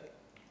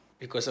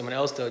because someone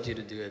else told you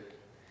to do it.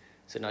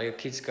 So now your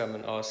kids come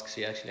and ask,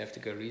 so you actually have to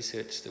go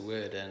research the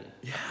word, and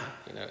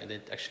you know, and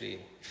it actually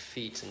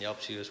feeds and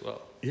helps you as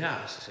well.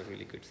 Yeah, this is a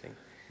really good thing.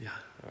 Yeah.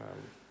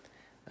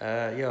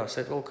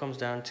 So it all comes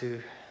down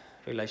to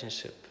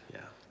relationship. Yeah,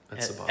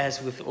 that's about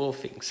as with all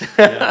things.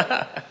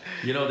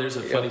 You know, there's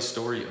a funny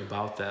story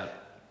about that,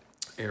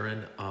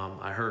 Aaron.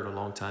 I heard a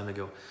long time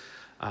ago.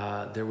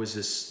 There was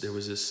this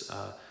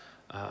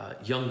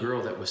young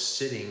girl that was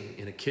sitting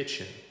in a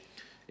kitchen,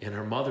 and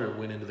her mother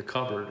went into the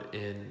cupboard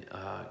and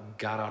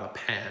got out a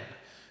pan,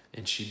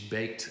 and she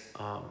baked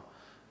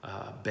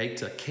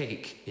baked a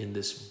cake in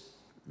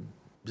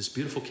this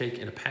beautiful cake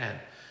in a pan.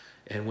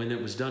 And when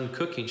it was done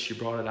cooking, she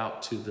brought it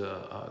out to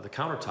the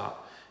countertop,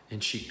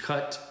 and she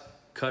cut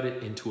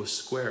it into a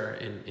square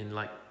and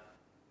like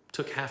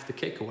took half the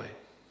cake away.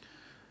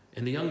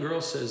 And the young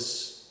girl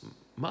says,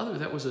 "Mother,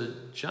 that was a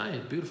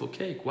giant, beautiful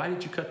cake. Why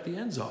did you cut the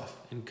ends off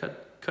and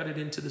cut it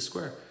into the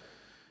square?"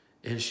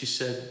 And she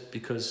said,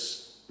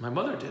 "Because my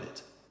mother did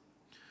it."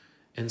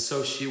 And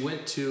so she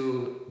went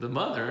to the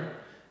mother,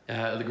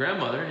 the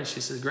grandmother, and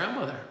she says,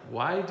 "Grandmother,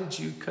 why did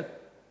you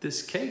cut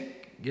this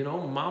cake? You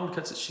know, Mom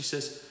cuts it." She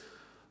says,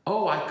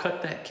 "Oh, I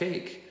cut that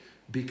cake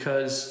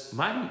because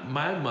my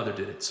mother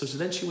did it." So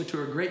then she went to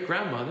her great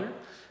grandmother,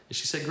 and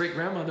she said, "Great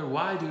grandmother,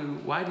 why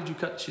did you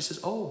cut?" She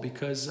says, "Oh,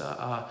 because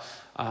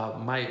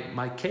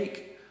my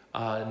cake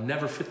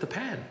never fit the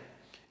pan,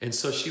 and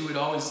so she would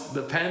always,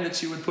 the pan that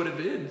she would put it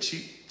in,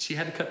 she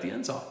had to cut the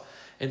ends off."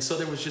 And so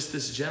there was just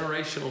this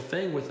generational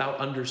thing without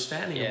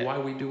understanding of why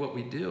we do what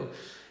we do.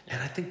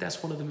 And I think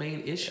that's one of the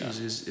main issues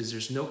is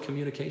there's no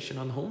communication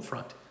on the home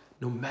front,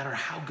 no matter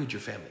how good your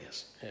family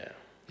is. Yeah.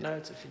 No,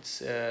 it's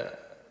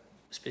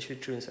especially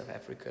true in South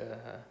Africa.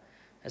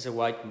 As a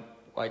white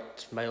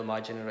male,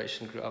 my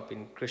generation grew up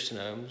in Christian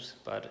homes,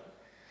 but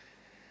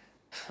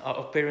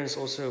our parents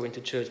also went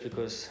to church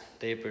because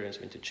their parents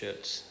went to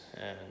church,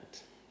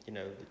 and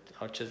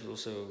our church was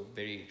also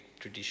very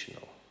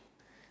traditional.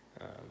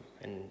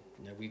 And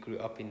we grew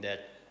up in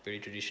that very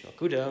traditional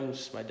good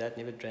homes. My dad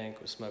never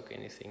drank or smoked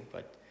anything,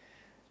 but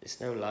there's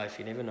no life.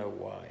 You never know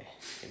why.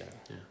 Yeah.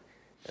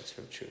 That's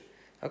very true.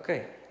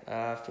 Okay,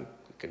 I think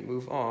we can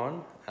move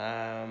on.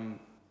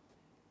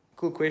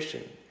 Cool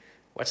question.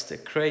 What's the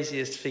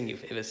craziest thing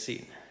you've ever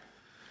seen?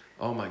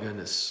 Oh my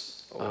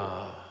goodness.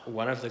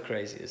 One of the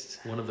craziest.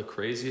 One of the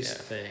craziest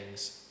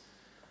things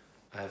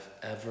I've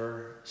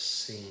ever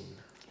seen.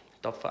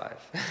 Top 5.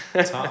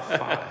 Top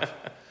 5.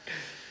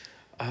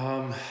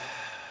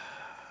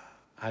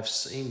 I've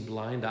seen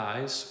blind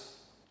eyes.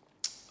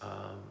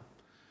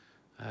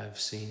 I've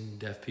seen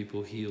deaf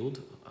people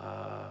healed.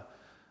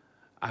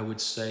 I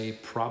would say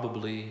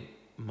probably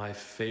my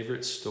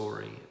favorite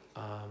story.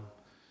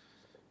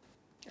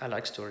 I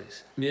like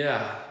stories.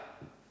 Yeah.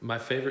 My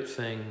favorite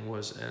thing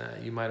was,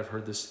 you might have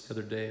heard this the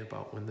other day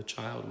about when the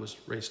child was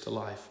raised to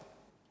life.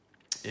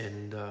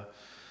 And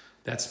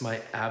that's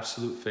my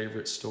absolute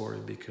favorite story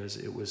because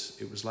it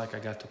was like I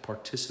got to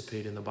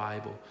participate in the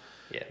Bible.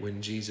 Yeah.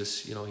 When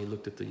Jesus, he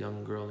looked at the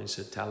young girl and he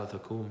said, "Talitha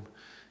kum,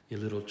 you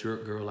little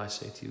jerk girl, I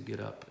say to you, get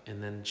up."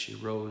 And then she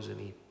rose and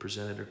he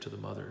presented her to the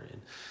mother.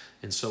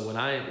 And so when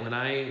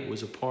I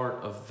was a part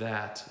of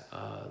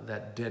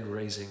that dead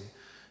raising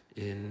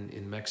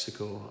in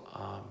Mexico,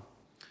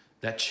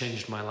 that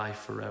changed my life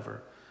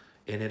forever.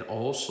 And it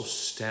also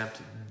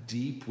stamped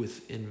deep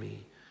within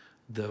me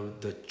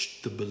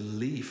the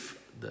belief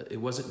that it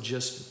wasn't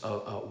just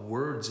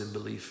words and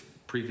belief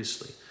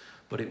previously,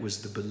 but it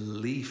was the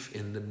belief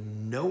in the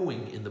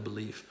knowing in the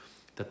belief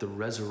that the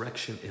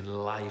resurrection in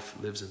life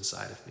lives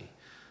inside of me.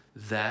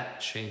 That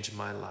changed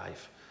my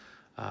life.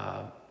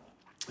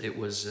 It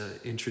was an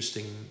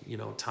interesting,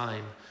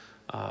 time.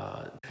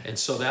 And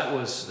so that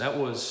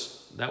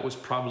was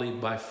probably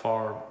by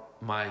far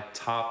my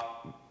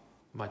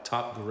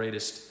top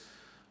greatest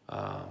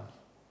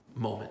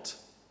moment.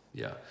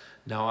 Yeah.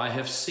 Now I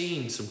have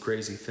seen some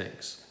crazy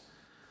things.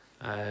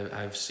 I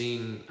have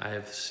seen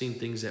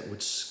things that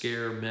would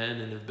scare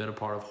men and have been a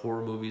part of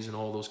horror movies and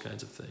all those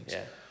kinds of things.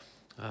 Yeah.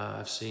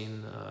 I've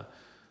seen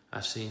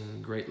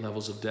great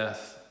levels of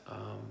death.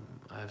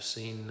 I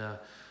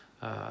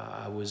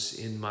was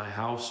in my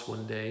house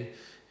one day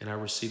and I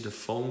received a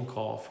phone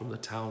call from the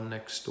town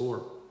next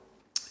door,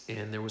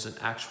 and there was an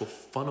actual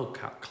funnel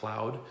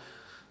cloud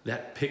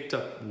that picked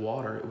up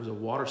water. It was a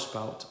water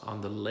spout on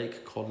the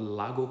lake called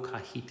Lago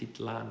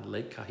Cajititlan,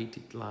 Lake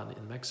Cajititlan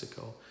in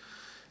Mexico.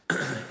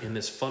 And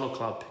this funnel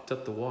cloud picked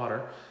up the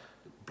water,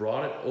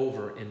 brought it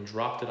over and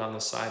dropped it on the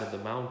side of the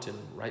mountain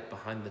right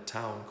behind the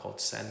town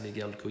called San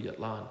Miguel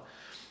Cuyatlan.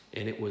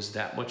 And it was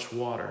that much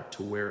water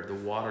to where the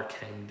water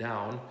came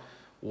down,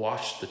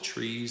 washed the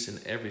trees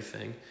and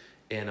everything,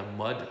 and a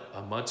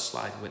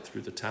mudslide went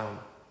through the town.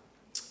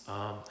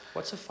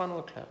 What's a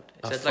funnel cloud?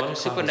 Is that like a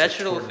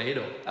supernatural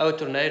tornado? Oh, a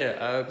tornado.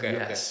 Oh, okay.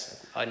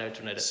 Yes. Okay. I know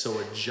tornado. So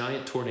a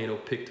giant tornado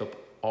picked up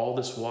all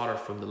this water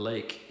from the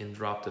lake and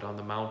dropped it on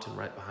the mountain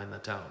right behind the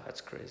town.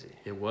 That's crazy.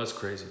 It was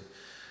crazy.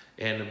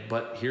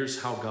 But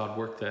here's how God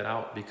worked that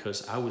out,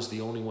 because I was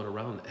the only one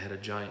around that had a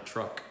giant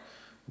truck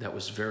that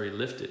was very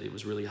lifted. It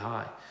was really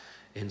high.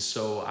 And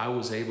so I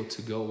was able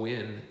to go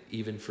in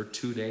even for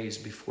 2 days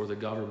before the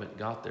government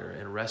got there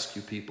and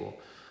rescue people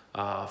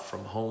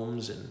from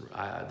homes. And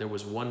there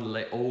was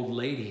one old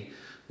lady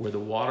where the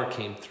water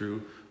came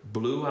through,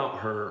 blew out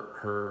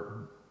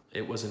her,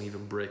 it wasn't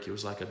even brick, it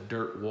was like a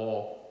dirt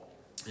wall.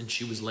 And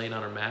she was laying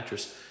on her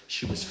mattress.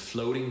 She was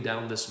floating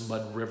down this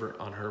mud river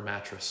on her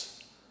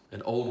mattress.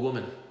 An old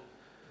woman.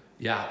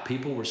 Yeah,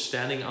 people were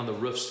standing on the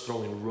roofs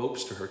throwing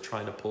ropes to her,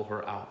 trying to pull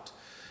her out.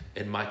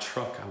 In my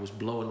truck, I was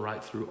blowing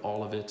right through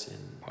all of it,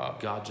 and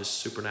God just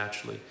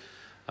supernaturally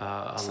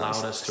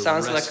allowed us to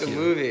sounds rescue. like a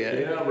movie.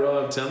 Eh? Yeah,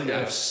 bro, I'm telling you,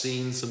 Yeah. I've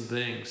seen some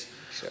things.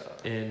 Sure.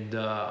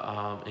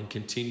 And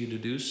continue to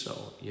do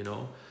so.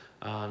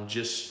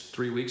 Just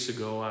 3 weeks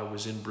ago, I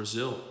was in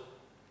Brazil,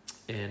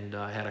 and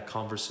I had a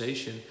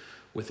conversation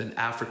with an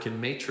African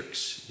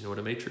matrix. You know what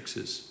a matrix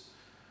is?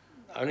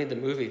 Only the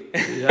movie.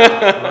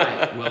 Yeah,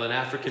 right. Well, an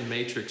African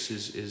matrix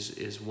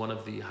is one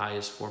of the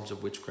highest forms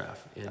of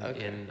witchcraft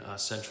in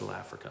Central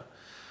Africa.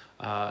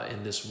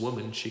 And this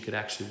woman, she could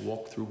actually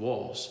walk through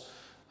walls.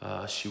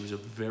 She was a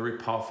very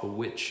powerful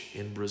witch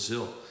in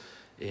Brazil.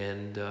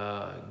 And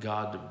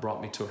God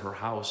brought me to her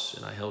house,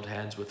 and I held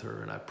hands with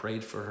her, and I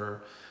prayed for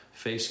her,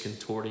 face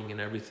contorting and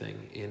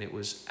everything. And it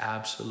was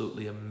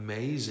absolutely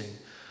amazing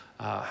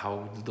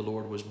how the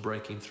Lord was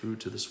breaking through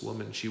to this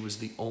woman. She was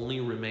the only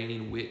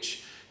remaining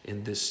witch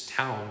in this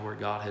town, where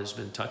God has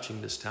been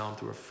touching this town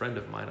through a friend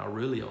of mine,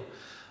 Aurelio.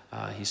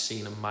 He's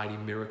seen a mighty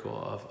miracle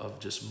of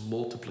just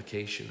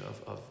multiplication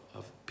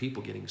of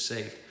people getting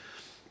saved.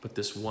 But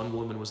this one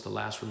woman was the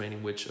last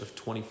remaining witch of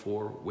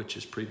 24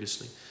 witches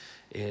previously.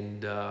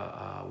 And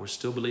we're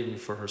still believing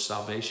for her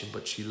salvation,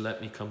 but she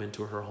let me come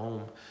into her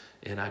home,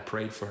 and I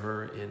prayed for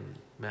her, and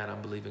man,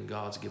 I'm believing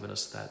God's given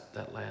us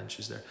that land.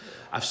 She's there.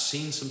 I've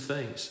seen some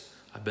things.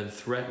 I've been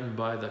threatened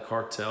by the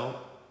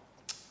cartel.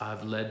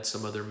 I've led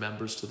some other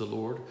members to the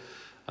Lord.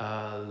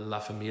 La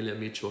Familia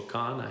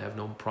Michoacan, I have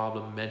no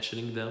problem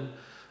mentioning them.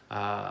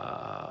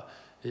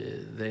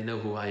 They know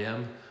who I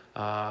am.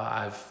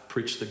 I've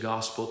preached the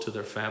gospel to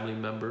their family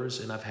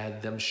members, and I've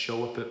had them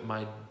show up at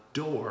my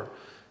door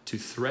to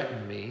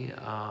threaten me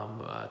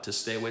to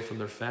stay away from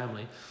their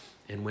family.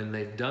 And when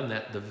they've done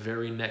that, the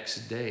very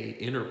next day,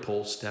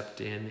 Interpol stepped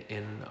in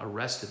and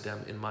arrested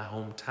them in my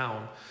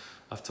hometown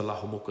of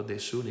Tlajomulco de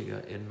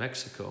Zúñiga in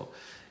Mexico,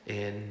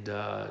 and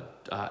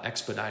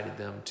expedited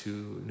them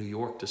to New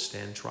York to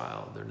stand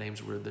trial. Their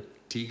names were the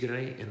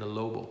Tigre and the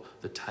Lobo,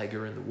 the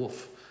tiger and the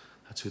wolf.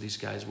 That's who these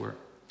guys were.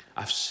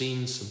 I've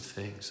seen some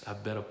things.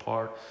 I've been a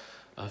part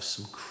of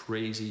some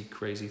crazy,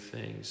 crazy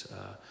things.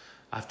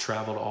 I've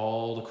traveled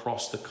all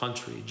across the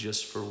country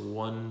just for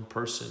one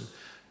person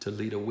to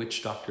lead a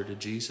witch doctor to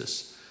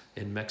Jesus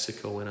in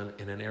Mexico,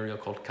 in an area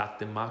called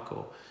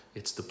Catemaco.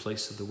 It's the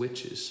place of the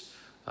witches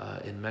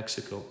in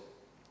Mexico.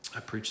 I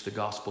preached the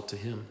gospel to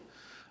him.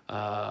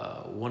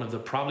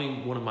 Probably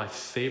one of my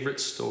favorite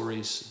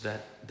stories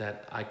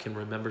that I can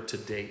remember to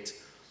date,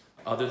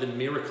 other than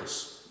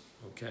miracles.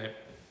 Okay,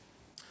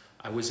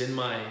 I was in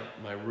my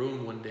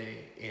room one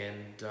day,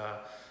 and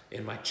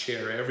in my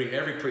chair,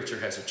 every preacher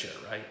has a chair,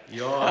 right?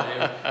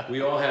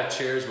 We all have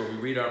chairs where we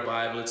read our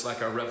Bible. It's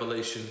like our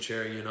revelation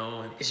chair,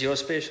 And It's your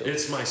special.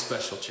 it's my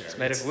special chair. It's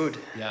made of wood.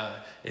 Yeah,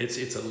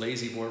 it's a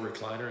lazy boy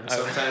recliner, and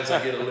sometimes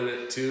I get a little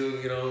bit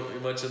too,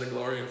 much in the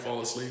glory and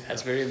fall asleep.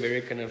 That's very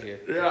American of you.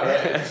 Yeah,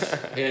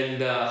 right.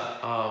 And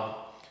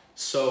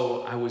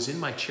so I was in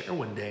my chair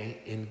one day,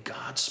 and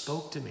God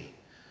spoke to me.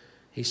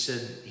 He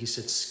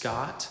said,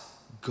 Scott,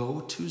 go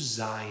to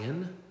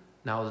Zion.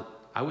 Now,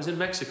 I was in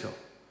Mexico,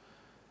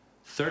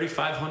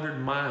 3,500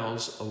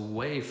 miles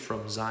away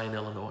from Zion,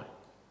 Illinois.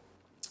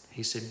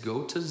 He said,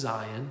 go to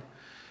Zion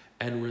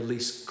and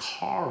release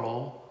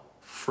Carl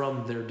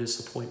from their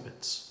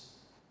disappointments.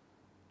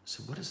 I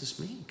said, what does this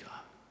mean, God?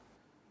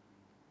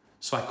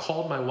 So I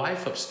called my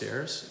wife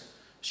upstairs.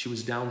 She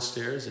was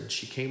downstairs, and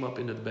she came up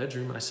into the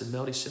bedroom, and I said,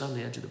 Melody, sit on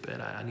the edge of the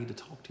bed. I need to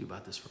talk to you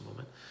about this for a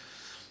moment.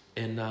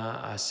 And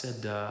I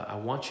said, I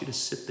want you to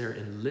sit there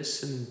and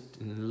listen,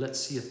 and let's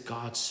see if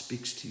God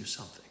speaks to you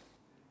something.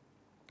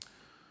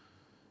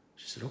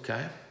 She said,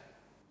 okay.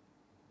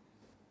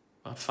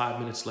 About 5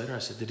 minutes later, I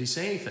said, did he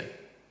say anything?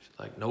 She's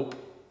like, nope.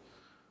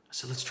 I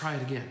said, let's try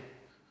it again.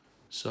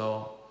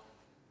 So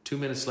 2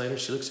 minutes later,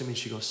 she looks at me and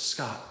she goes,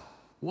 Scott,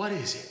 what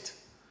is it?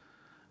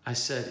 I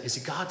said, is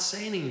God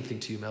saying anything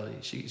to you, Melody?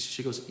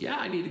 She goes, yeah,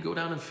 I need to go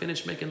down and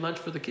finish making lunch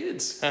for the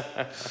kids.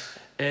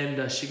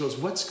 And she goes,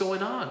 what's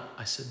going on?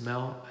 I said,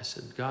 Mel,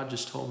 God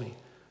just told me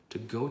to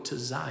go to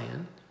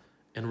Zion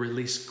and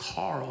release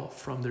Carl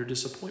from their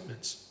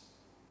disappointments.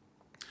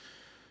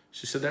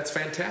 She said, that's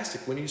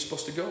fantastic. When are you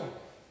supposed to go?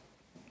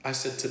 I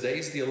said,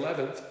 today's the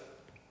 11th,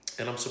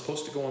 and I'm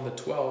supposed to go on the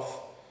 12th,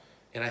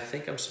 and I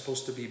think I'm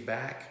supposed to be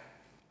back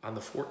on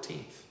the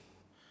 14th.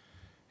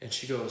 And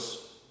she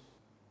goes,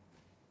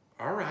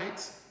 all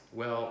right,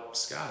 well,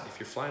 Scott, if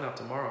you're flying out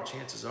tomorrow,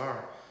 chances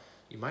are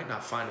you might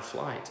not find a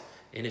flight.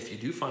 And if you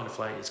do find a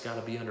flight, it's got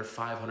to be under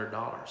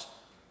 $500.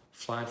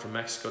 Flying from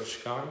Mexico to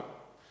Chicago,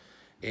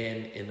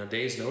 and in a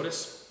day's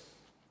notice.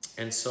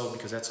 And so,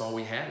 because that's all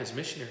we had as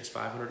missionaries,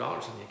 $500 in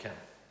the account,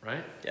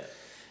 right? Yeah.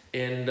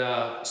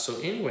 And so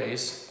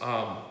anyways.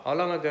 How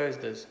long ago is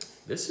this?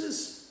 This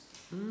is...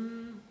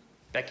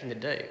 Back in the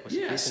day? Was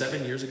yeah, it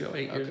 7 years ago,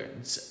 8 Okay.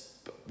 years.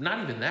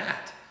 Not even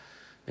that.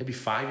 Maybe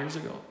 5 years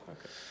ago.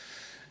 Okay.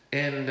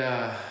 And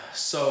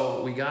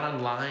so we got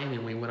online,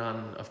 and we went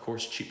on, of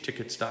course,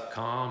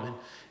 cheaptickets.com,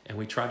 and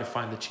we tried to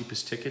find the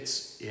cheapest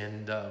tickets,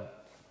 and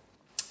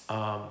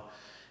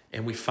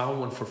we found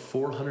one for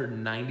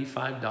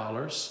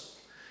 $495,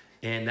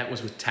 and that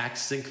was with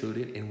taxes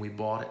included, and we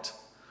bought it.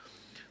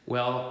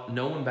 Well,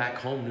 no one back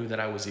home knew that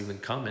I was even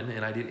coming,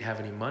 and I didn't have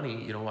any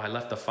money. You know, I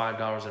left the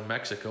 $5 in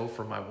Mexico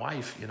for my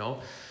wife, you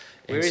know.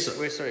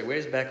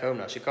 Where's back home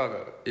now?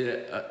 Chicago?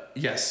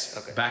 Yes,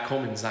 Okay. back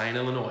home in Zion,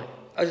 Illinois.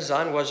 Oh,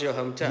 Zion was your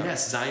hometown?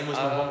 Yes, Zion was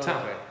my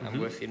hometown. Okay. I'm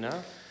with you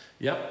now.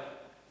 Yep.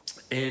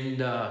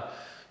 And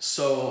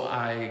so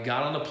I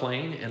got on the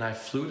plane and I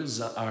flew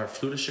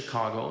to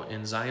Chicago,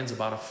 and Zion's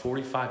about a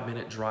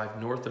 45-minute drive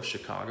north of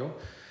Chicago.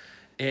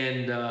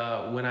 And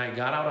when I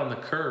got out on the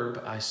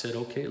curb, I said,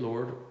 okay,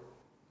 Lord,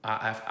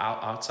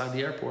 outside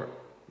the airport,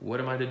 what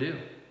am I to do?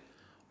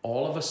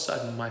 All of a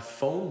sudden, my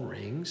phone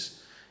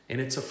rings, and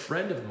it's a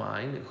friend of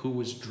mine who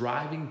was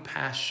driving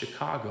past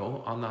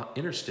Chicago on the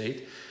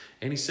interstate.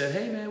 And he said,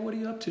 hey, man, what are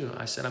you up to?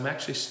 I said, I'm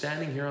actually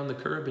standing here on the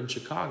curb in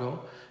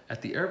Chicago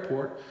at the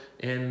airport,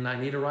 and I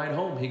need a ride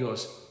home. He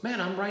goes,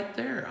 man, I'm right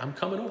there. I'm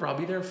coming over. I'll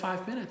be there in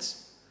 5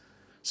 minutes.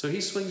 So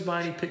he swings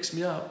by and he picks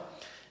me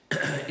up.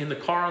 In the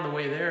car on the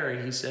way there,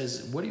 he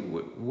says, what are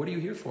you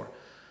here for?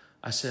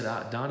 I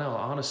said, Donnell,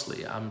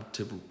 honestly, I'm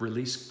to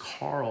release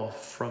Carl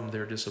from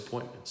their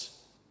disappointments.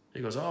 He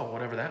goes, oh,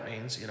 whatever that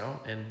means, you know,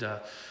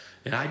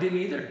 and I didn't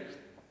either.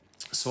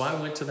 So I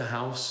went to the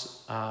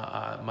house.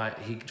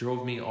 He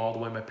drove me all the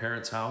way to my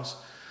parents'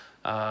 house.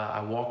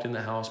 I walked in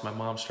the house. My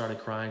mom started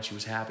crying. She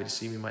was happy to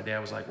see me. My dad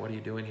was like, what are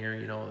you doing here?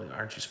 You know,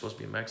 aren't you supposed to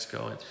be in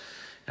Mexico? And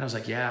I was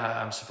like,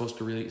 yeah, I'm supposed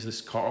to release this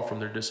Carl from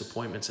their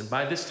disappointments. And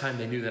by this time,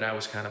 they knew that I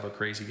was kind of a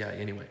crazy guy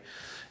anyway.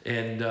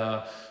 And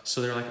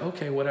so they're like,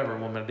 okay, whatever.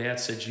 Well, my dad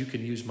said, you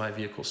can use my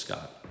vehicle,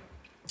 Scott.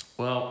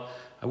 Well,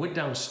 I went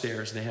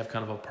downstairs, and they have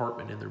kind of an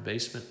apartment in their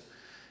basement.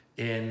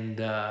 And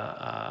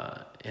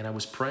I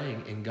was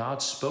praying, and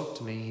God spoke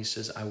to me. He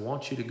says, I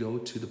want you to go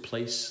to the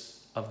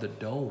place of the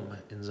dome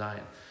in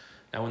Zion.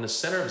 Now, in the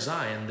center of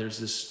Zion, there's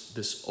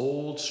this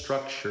old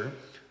structure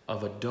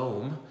of a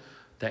dome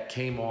that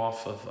came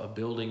off of a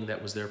building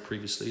that was there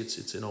previously.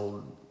 It's an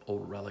old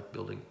relic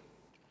building.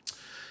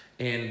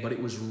 But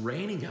it was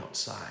raining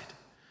outside.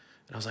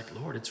 And I was like,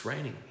 Lord, it's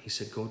raining. He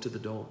said, go to the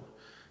dome.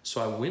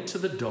 So I went to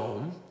the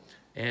dome,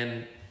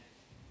 and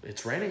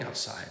it's raining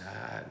outside.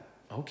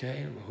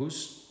 Okay,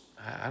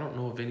 I don't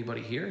know of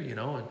anybody here, you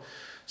know. And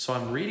so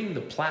I'm reading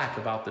the plaque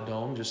about the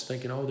dome, just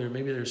thinking,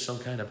 maybe there's some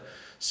kind of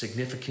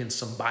significance,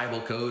 some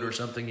Bible code or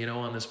something, you know,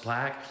 on this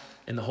plaque.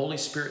 And the Holy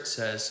Spirit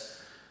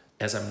says,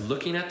 as I'm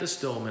looking at this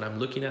dome and I'm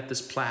looking at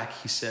this plaque,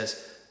 he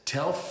says,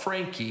 tell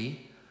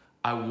Frankie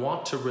I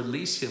want to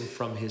release him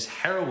from his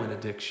heroin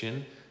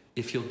addiction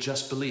if he'll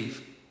just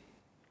believe.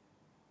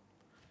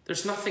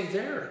 There's nothing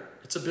there.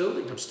 It's a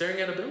building. I'm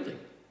staring at a building.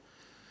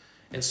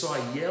 And so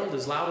I yelled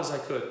as loud as I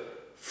could,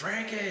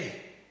 Frankie,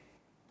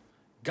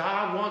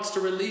 God wants to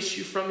release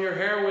you from your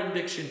heroin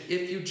addiction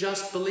if you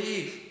just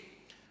believe.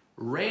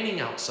 Raining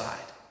outside.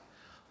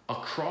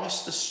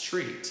 Across the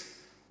street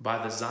by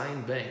the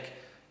Zion Bank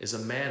is a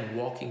man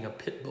walking a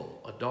pit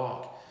bull, a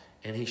dog,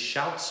 and he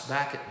shouts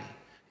back at me.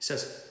 He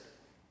says,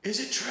 is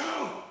it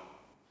true?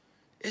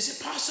 Is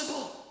it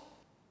possible?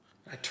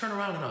 I turn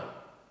around and I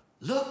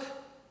look.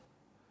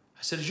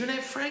 I said, is your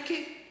name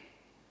Frankie?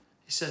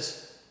 He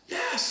says,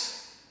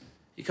 yes.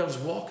 He comes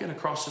walking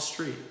across the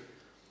street,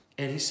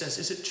 and he says,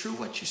 is it true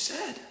what you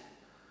said?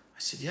 I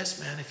said, yes,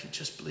 man, if you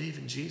just believe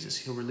in Jesus,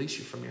 he'll release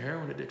you from your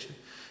heroin addiction.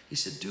 He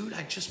said, dude,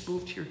 I just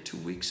moved here 2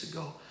 weeks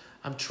ago.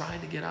 I'm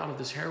trying to get out of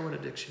this heroin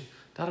addiction.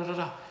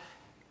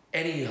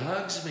 And he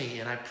hugs me,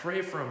 and I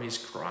pray for him. He's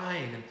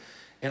crying,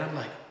 and I'm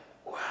like,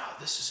 wow,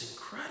 this is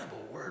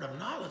incredible word of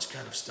knowledge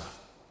kind of stuff.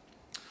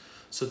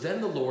 So then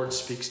the Lord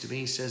speaks to me.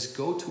 He says,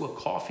 go to a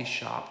coffee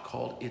shop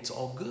called It's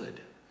All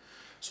Good.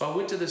 So I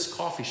went to this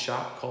coffee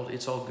shop called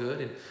It's All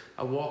Good, and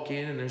I walk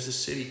in, and there's a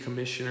city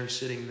commissioner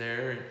sitting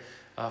there, and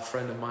a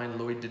friend of mine,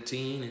 Lloyd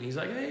Deteen, and he's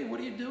like, hey, what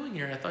are you doing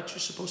here? I thought you're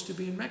supposed to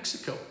be in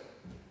Mexico.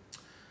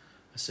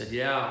 I said,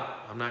 yeah,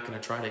 I'm not going to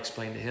try to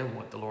explain to him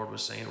what the Lord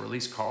was saying.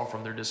 Release Carl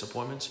from their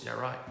disappointments? Yeah,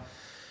 right.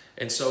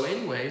 And so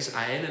anyways,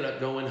 I ended up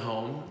going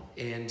home.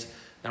 And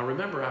now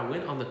remember, I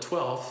went on the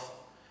 12th.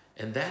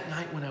 And that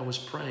night when I was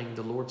praying,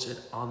 the Lord said,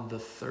 on the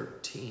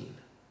 13th.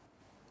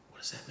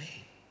 What does that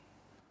mean?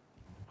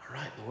 All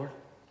right, Lord.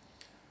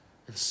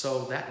 And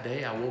so that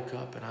day I woke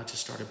up and I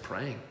just started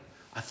praying.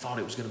 I thought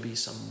it was going to be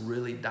some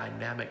really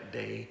dynamic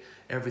day.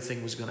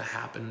 Everything was going to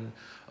happen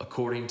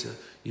according to,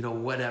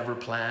 whatever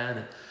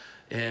plan.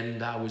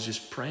 And I was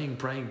just praying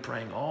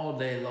all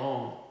day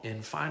long.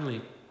 And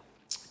finally,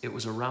 it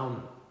was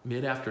around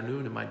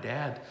mid-afternoon, and my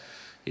dad,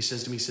 he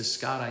says to me,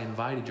 Scott, I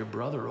invited your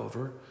brother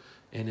over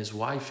and his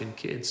wife and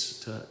kids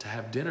to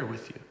have dinner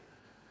with you.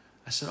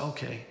 I said,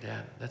 okay,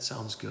 Dad, that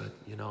sounds good,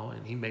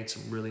 and he made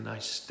some really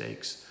nice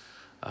steaks,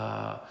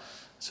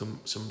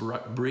 some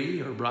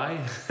brie.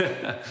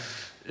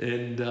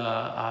 And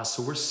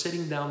so we're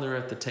sitting down there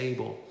at the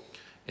table,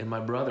 and my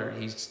brother,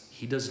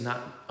 he does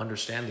not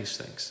understand these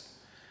things.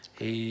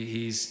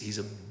 He's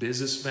a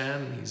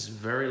businessman. He's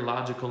very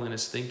logical in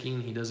his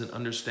thinking. He doesn't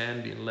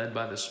understand being led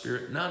by the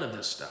Spirit. None of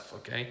this stuff,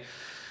 okay?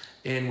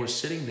 And we're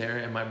sitting there,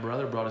 and my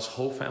brother brought his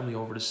whole family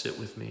over to sit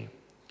with me.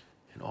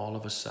 And all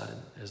of a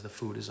sudden, as the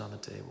food is on the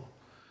table,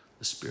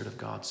 the Spirit of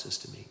God says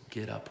to me,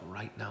 get up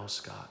right now,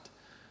 Scott.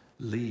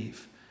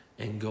 Leave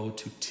and go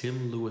to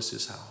Tim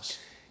Lewis's house.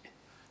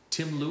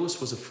 Tim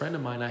Lewis was a friend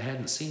of mine I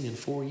hadn't seen in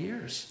 4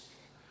 years.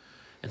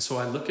 And so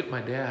I look at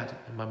my dad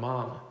and my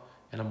mom,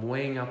 and I'm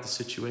weighing out the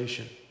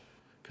situation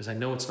because I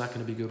know it's not going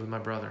to be good with my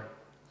brother.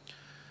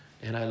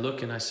 And I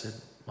look and I said,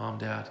 Mom,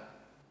 Dad,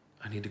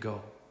 I need to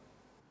go.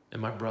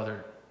 And my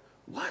brother,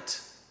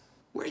 what?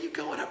 Where are you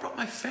going? I brought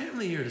my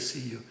family here to see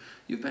you.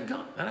 You've been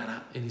gone.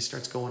 And he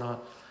starts going on.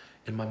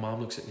 And my mom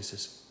looks at me and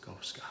says, go,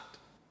 Scott.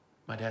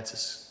 My dad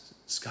says,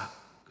 Scott,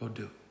 go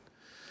do it.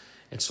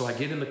 And so I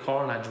get in the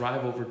car and I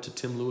drive over to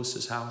Tim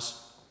Lewis's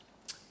house.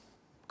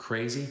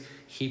 Crazy.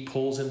 He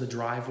pulls in the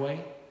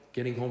driveway,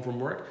 getting home from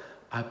work.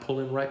 I pull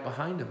in right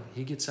behind him.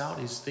 He gets out.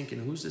 He's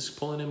thinking, who's this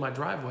pulling in my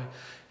driveway?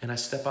 And I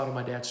step out of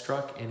my dad's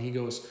truck and he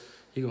goes,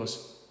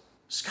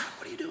 Scott,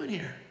 what are you doing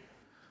here?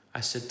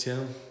 I said,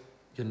 Tim,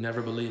 you'll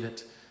never believe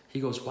it.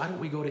 He goes, why don't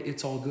we go to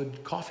It's All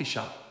Good coffee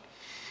shop?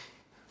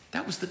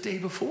 That was the day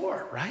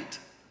before, right?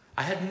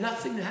 I had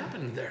nothing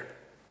happening there.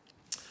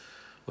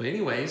 Well,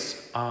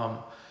 anyways,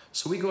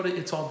 so we go to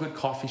It's All Good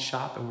coffee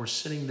shop and we're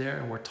sitting there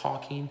and we're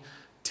talking.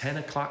 10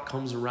 o'clock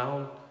comes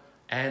around.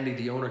 Andy,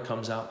 the owner,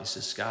 comes out and he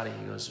says, Scotty,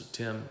 he goes,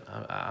 Tim,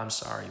 I'm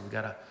sorry. We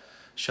got to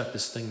shut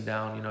this thing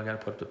down. You know, I got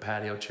to put up the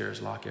patio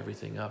chairs, lock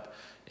everything up.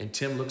 And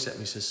Tim looks at me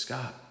and says,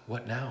 Scott,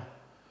 what now?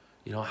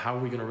 You know, how are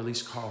we going to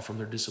release Carl from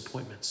their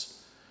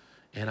disappointments?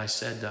 And I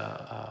said,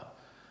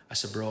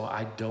 bro,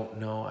 I don't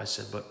know. I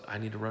said, but I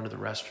need to run to the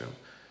restroom.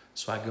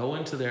 So I go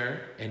into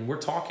there and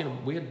we're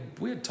talking.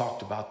 We had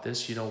talked about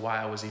this, you know, why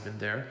I was even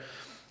there.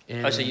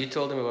 And so you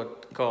told him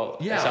about Carl.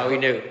 Yeah. That's how we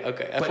knew.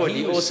 Okay. I thought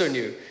he also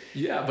knew.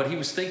 Yeah, but he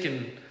was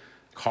thinking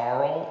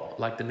Carl,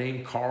 like the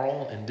name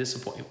Carl, and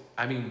disappointment.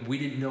 I mean, we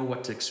didn't know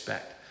what to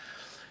expect.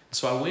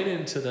 So I went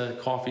into the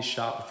coffee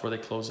shop before they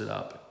closed it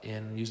up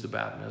and used the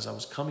bathroom. As I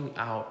was coming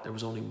out, there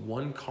was only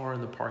one car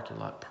in the parking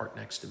lot parked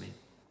next to me.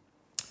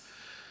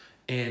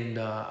 And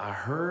I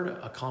heard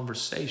a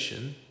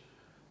conversation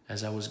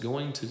as I was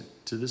going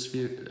to this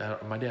vehicle,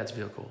 my dad's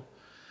vehicle.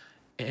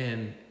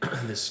 And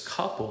this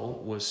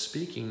couple was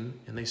speaking,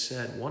 and they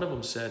said, one of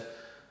them said,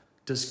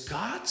 does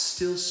God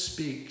still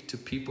speak to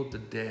people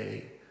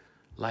today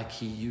like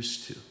he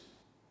used to?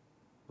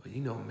 Well,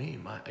 you know me,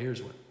 my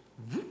ears went,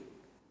 whoop.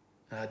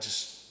 And I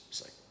just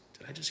was like,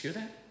 did I just hear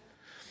that?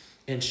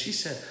 And she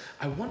said,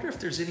 I wonder if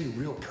there's any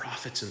real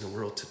prophets in the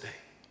world today.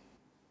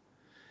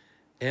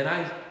 And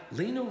I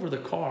leaned over the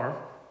car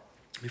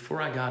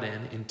before I got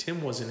in, and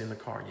Tim wasn't in the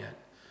car yet.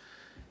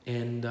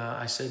 And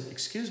I said,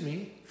 excuse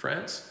me,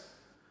 friends.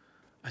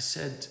 I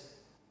said,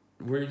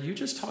 were you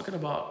just talking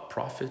about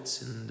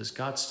prophets and does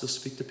God still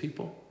speak to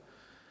people?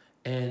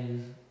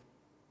 And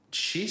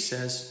she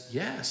says,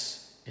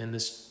 yes. And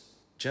this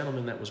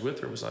gentleman that was with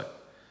her was like,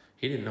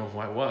 he didn't know who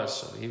I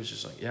was. So he was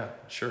just like, yeah,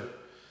 sure.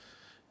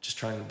 Just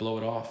trying to blow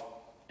it off.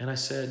 And I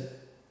said,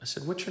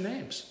 what's your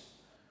names?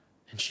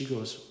 And she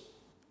goes,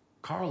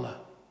 Carla.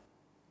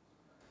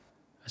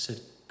 I said,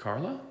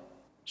 Carla?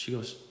 She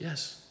goes,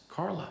 yes,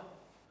 Carla.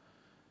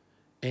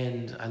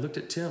 And I looked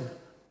at Tim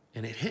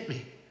and it hit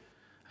me.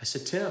 I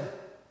said, Tim,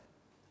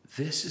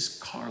 this is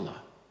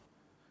Carla.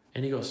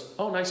 And he goes,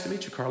 oh, nice to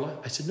meet you, Carla.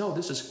 I said, no,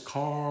 this is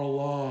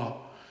Carla.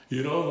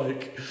 You know,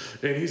 like,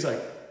 and he's like,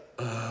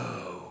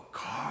 oh,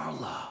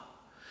 Carla.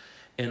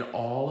 And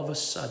all of a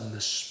sudden,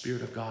 the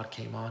Spirit of God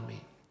came on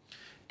me.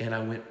 And I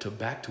went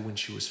back to when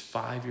she was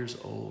 5 years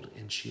old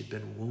and she had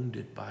been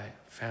wounded by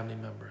family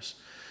members.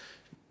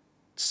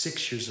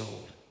 6 years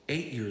old,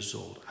 8 years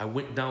old. I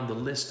went down the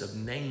list of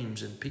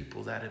names and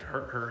people that had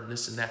hurt her and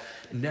this and that.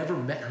 Never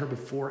met her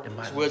before in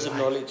my life. Words of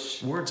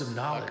knowledge. Words of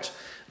knowledge. Okay.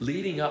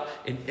 Leading up,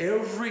 and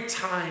every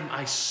time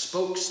I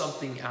spoke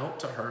something out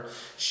to her,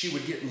 she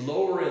would get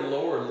lower and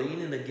lower,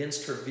 leaning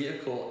against her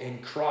vehicle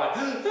and cry.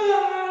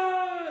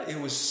 Ah! It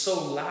was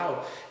so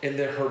loud. And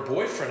then her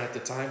boyfriend at the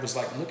time was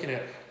like looking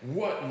at,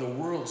 what in the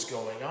world's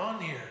going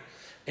on here?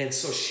 And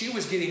so she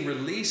was getting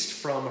released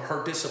from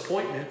her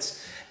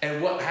disappointments.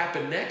 And what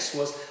happened next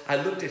was I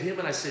looked at him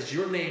and I said,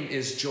 your name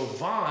is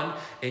Jovan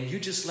and you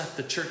just left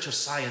the Church of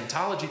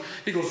Scientology.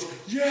 He goes,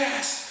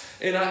 yes.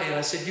 And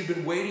I said, you've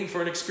been waiting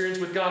for an experience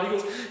with God? He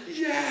goes,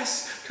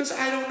 yes, because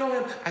I don't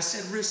know him. I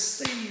said,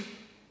 receive.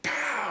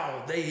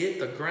 Pow. They hit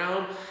the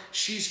ground.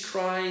 She's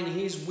crying.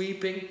 He's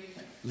weeping.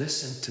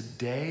 Listen,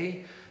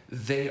 today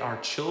they are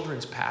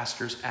children's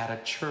pastors at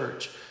a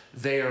church.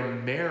 They are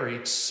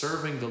married,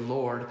 serving the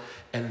Lord,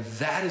 and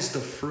that is the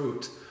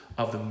fruit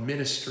of the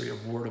ministry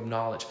of Word of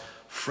Knowledge.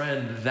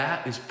 Friend,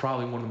 that is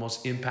probably one of the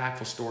most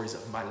impactful stories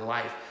of my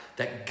life.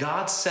 That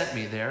God sent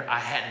me there. I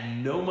had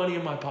no money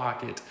in my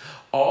pocket,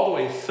 all the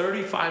way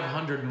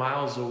 3,500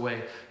 miles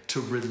away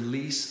to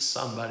release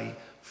somebody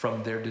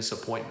from their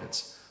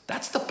disappointments.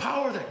 That's the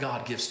power that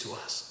God gives to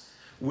us.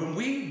 When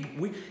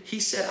He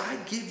said, I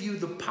give you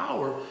the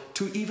power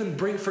to even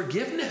bring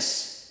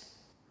forgiveness.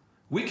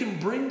 We can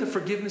bring the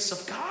forgiveness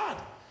of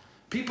God.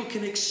 People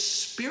can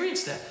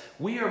experience that.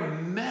 We are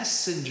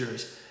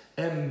messengers,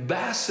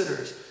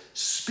 ambassadors,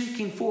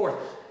 speaking forth.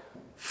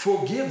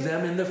 Forgive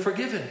them and they're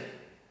forgiven.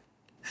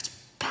 That's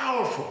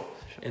Powerful.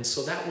 And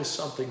so that was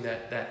something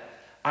that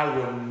I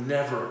will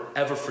never,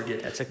 ever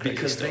forget. That's a crazy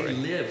because story. they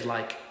live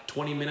like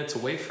 20 minutes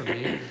away from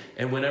me.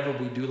 And whenever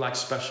we do like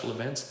special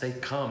events, they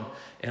come.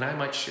 And I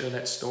might share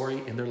that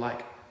story and they're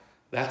like,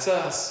 that's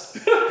us.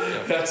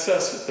 That's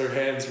us with their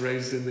hands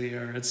raised in the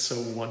air. It's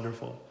so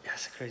wonderful. Yeah,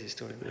 it's a crazy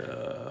story,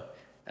 man.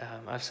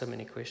 I have so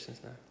many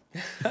questions now.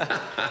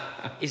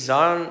 Is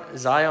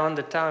Zion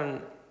the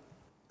town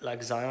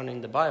like Zion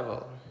in the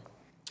Bible?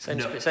 Same,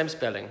 No. same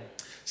spelling.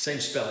 Same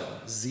spelling,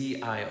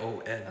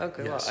 Z-I-O-N.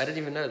 Okay, yes. wow. I didn't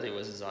even know there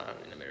was a Zion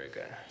in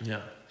America.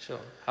 Yeah. Sure.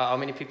 How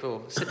many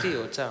people? City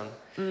or town?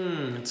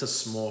 It's a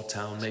small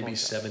town, maybe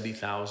Small town.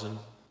 70,000.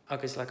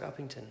 Okay, it's like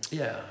Uppington.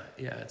 Yeah,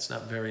 it's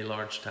not a very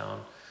large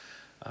town.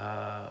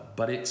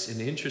 But it's an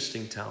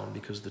interesting town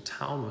because the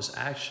town was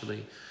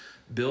actually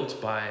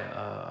built by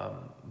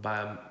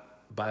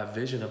a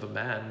vision of a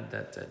man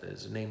that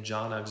is named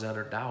John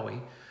Alexander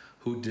Dowie,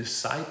 who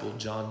discipled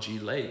John G.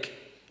 Lake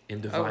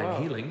in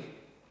divine healing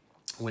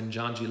when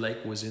John G.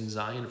 Lake was in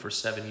Zion for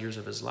 7 years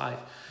of his life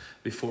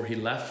before he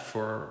left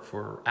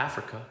for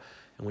Africa.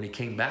 And when he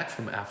came back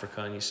from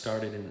Africa and he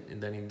started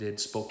and then he did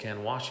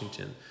Spokane,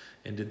 Washington,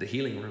 and did the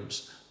healing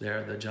rooms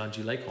there, the John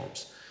G. Lake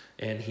homes.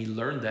 And he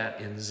learned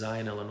that in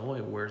Zion,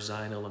 Illinois, where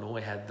Zion,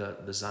 Illinois had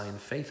the Zion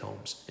Faith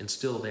homes, and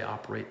still they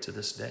operate to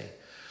this day.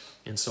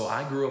 And so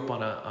I grew up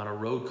on a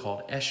road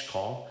called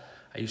Eshcol.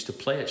 I used to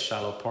play at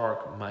Shiloh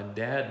Park. My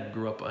dad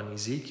grew up on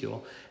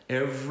Ezekiel.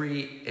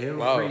 Every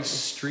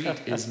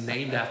street is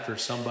named after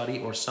somebody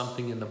or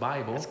something in the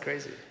Bible. That's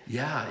crazy.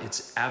 Yeah,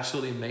 it's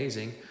absolutely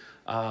amazing.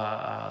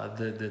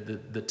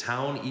 The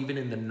town, even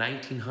in the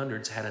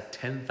 1900s, had a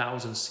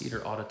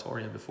 10,000-seater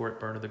auditorium before it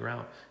burned to the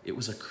ground. It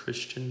was a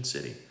Christian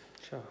city.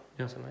 Sure.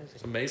 Yeah. That's amazing.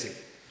 It's amazing.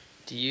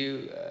 Do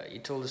you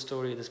told a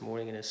story this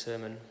morning in a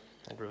sermon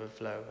at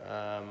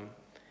Riverflow.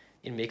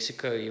 In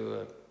Mexico, you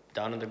were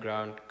down on the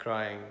ground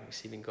crying,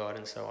 receiving God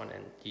and so on,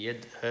 and you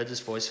had heard this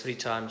voice 3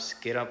 times,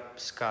 get up,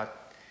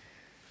 Scott,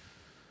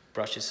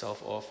 brush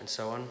yourself off and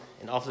so on.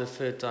 And after the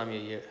 3rd time,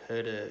 you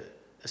heard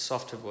a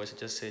softer voice that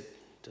just said,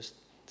 just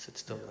sit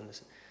still. And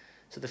listen.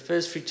 So the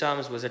first 3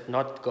 times, was it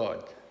not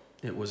God?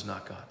 It was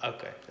not God.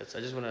 Okay, I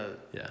just want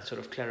to sort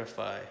of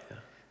clarify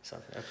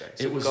something. Okay,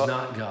 so it was God,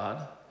 not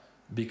God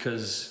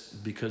because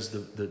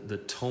the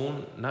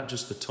tone, not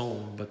just the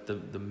tone, but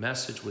the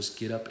message was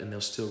get up and they'll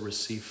still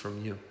receive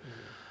from you.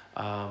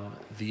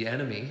 The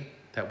enemy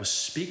that was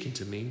speaking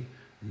to me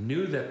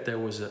knew that there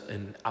was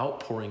an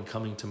outpouring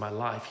coming to my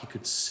life. He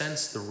could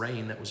sense the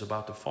rain that was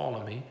about to fall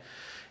on me.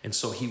 And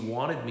so he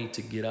wanted me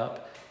to get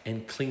up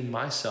and clean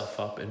myself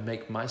up and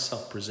make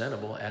myself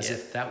presentable as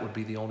if that would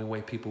be the only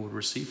way people would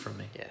receive from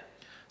me. Yeah.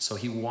 So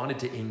he wanted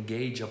to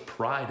engage a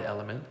pride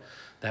element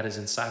that is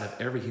inside of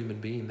every human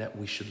being, that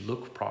we should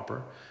look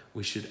proper,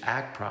 we should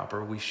act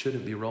proper, we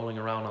shouldn't be rolling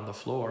around on the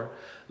floor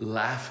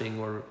laughing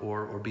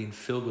or being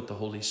filled with the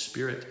Holy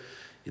Spirit.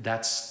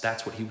 That's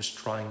what he was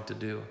trying to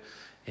do.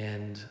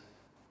 And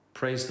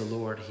praise the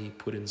Lord, he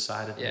put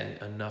inside of me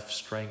enough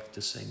strength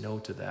to say no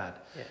to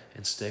that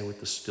and stay with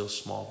the still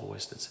small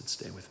voice that said,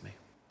 stay with me.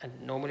 And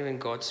normally when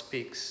God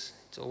speaks,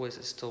 it's always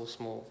a still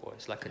small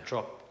voice, like a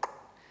drop.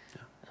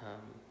 Yeah.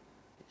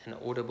 An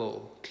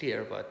audible,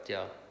 clear, but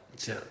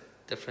it's a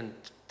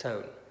different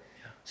tone.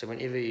 Yeah. So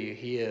whenever you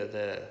hear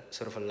the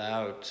sort of a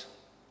loud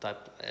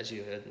type, as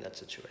you heard in that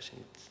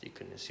situation, you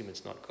can assume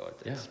it's not God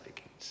that's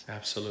speaking. It's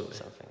absolutely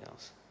something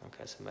else.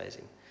 Okay, it's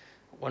amazing.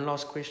 One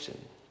last question,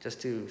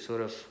 just to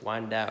sort of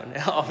wind down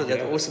after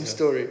that awesome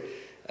story.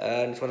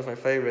 And it's one of my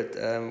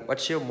favorite.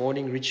 What's your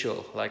morning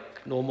ritual?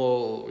 Like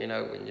normal, when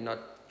you're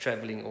not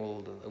traveling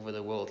all over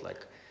the world,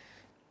 like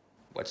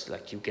what's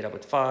like you get up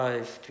at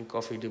 5, drink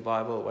coffee, do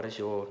Bible. What is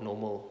your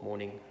normal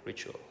morning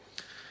ritual?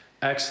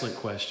 Excellent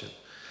question.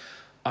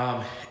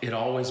 It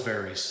always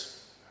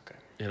varies. Okay.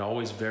 It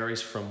always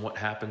varies from what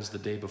happens the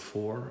day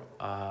before,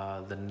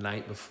 the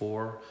night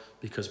before,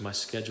 because my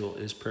schedule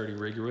is pretty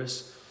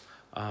rigorous.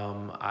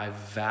 I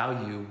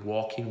value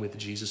walking with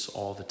Jesus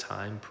all the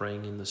time,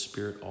 praying in the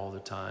Spirit all the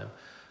time.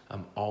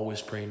 I'm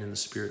always praying in the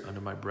Spirit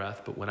under my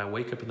breath. But when I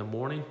wake up in the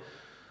morning,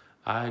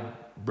 I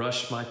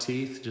brush my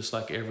teeth just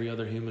like every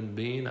other human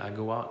being. I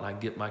go out and I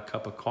get my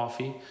cup of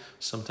coffee.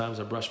 Sometimes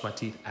I brush my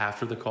teeth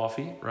after the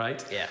coffee,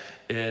 right? Yeah.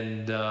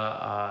 And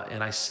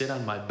I sit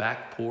on my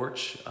back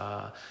porch,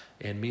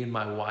 and me and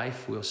my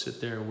wife, we'll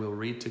sit there and we'll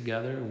read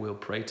together, we'll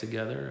pray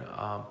together.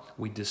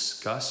 We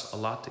discuss a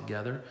lot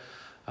together.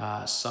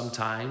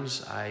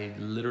 Sometimes I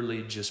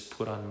literally just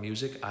put on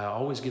music. I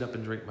always get up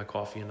and drink my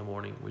coffee in the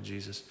morning with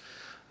Jesus.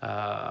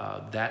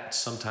 That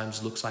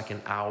sometimes looks like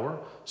an hour,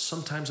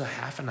 sometimes a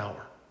half an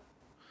hour.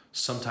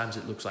 Sometimes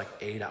it looks like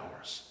 8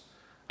 hours.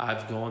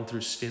 I've gone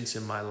through stints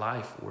in my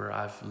life where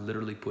I've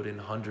literally put in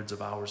hundreds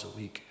of hours a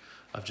week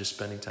of just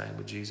spending time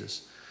with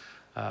Jesus.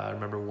 I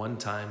remember one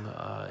time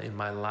in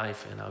my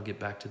life, and I'll get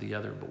back to the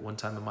other, but one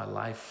time in my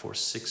life for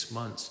 6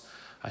 months,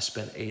 I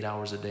spent 8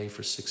 hours a day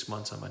for 6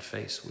 months on my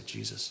face with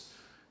Jesus.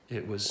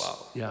 It was,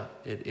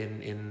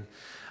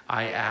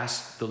 I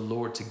asked the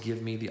Lord to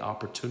give me the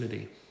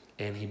opportunity,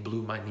 and he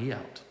blew my knee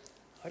out.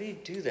 How do you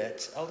do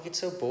that? I'll get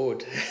so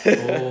bored.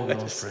 Oh,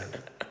 no, friend.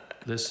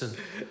 Listen,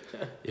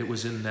 it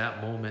was in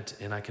that moment,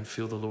 and I can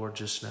feel the Lord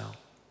just now.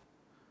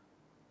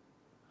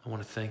 I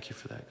want to thank you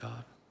for that,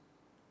 God.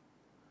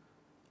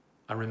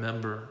 I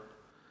remember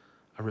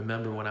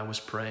when I was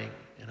praying,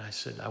 and I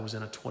said, I was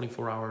in a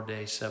 24-hour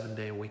day,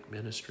 7-day-a-week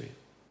ministry.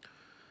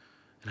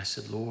 And I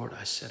said, Lord,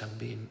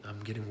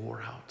 I'm getting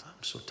wore out.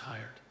 I'm so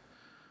tired.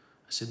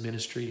 I said,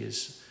 ministry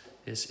is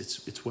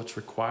it's what's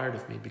required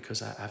of me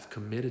because I've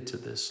committed to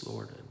this,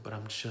 Lord, but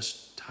I'm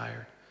just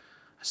tired.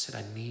 I said,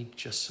 I need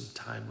just some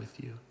time with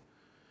you.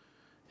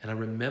 And I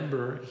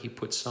remember he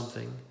put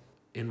something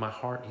in my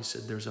heart. He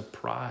said, there's a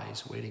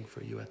prize waiting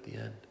for you at the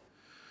end.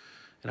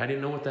 And I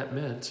didn't know what that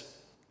meant.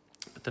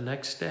 But the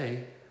next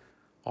day,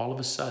 all of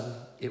a sudden,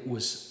 it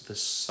was the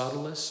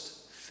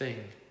subtlest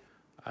thing.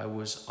 I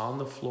was on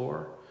the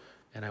floor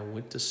and I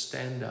went to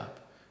stand up,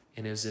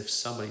 and as if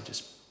somebody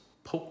just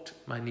poked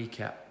my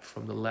kneecap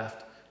from the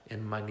left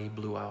and my knee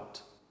blew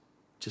out.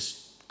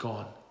 Just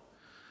gone.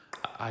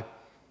 I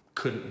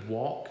couldn't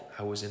walk.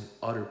 I was in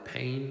utter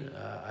pain.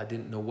 I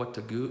didn't know what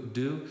to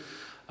do.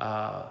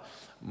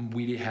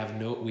 We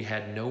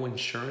had no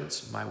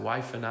insurance. My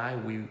wife and I,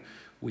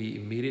 we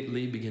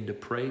immediately began to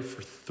pray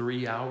for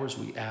 3 hours.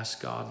 We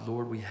asked God,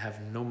 Lord, we have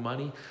no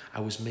money.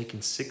 I was making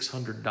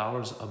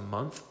 $600 a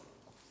month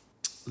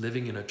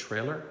living in a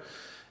trailer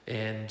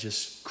and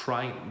just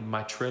crying.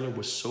 My trailer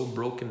was so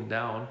broken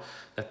down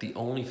that the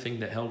only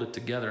thing that held it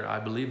together, I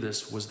believe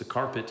this, was the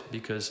carpet,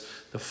 because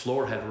the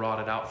floor had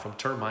rotted out from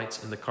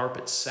termites and the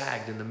carpet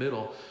sagged in the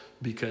middle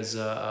because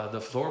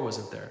the floor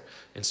wasn't there.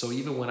 And so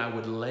even when I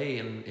would lay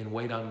and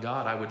wait on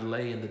God, I would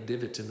lay in the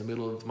divot in the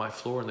middle of my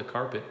floor in the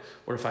carpet,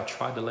 or if I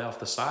tried to lay off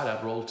the side,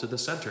 I'd roll to the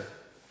center.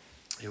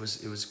 It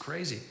was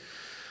crazy.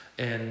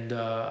 And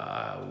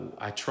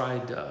I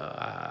tried,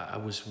 I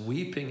was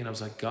weeping and I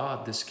was like,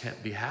 God, this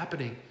can't be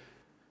happening.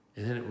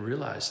 And then I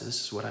realized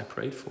this is what I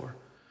prayed for.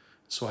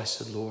 So I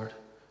said, Lord,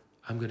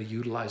 I'm going to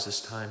utilize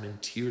this time in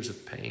tears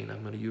of pain.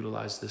 I'm going to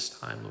utilize this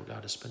time, Lord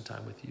God, to spend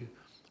time with you.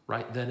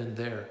 Right then and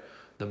there,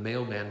 the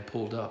mailman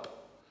pulled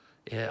up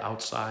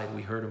outside.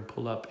 We heard him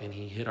pull up and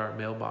he hit our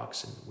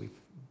mailbox, and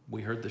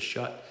we heard the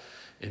shut.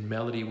 And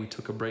Melody, we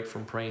took a break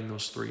from praying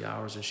those 3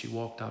 hours, and she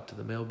walked out to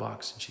the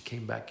mailbox and she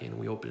came back in and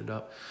we opened it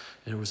up,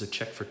 and it was a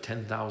check for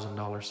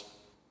 $10,000.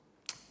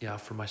 Yeah,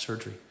 for my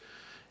surgery.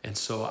 And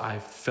so I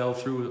fell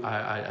through.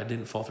 I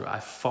didn't fall through.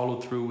 I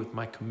followed through with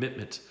my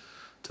commitment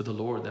to the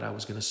Lord that I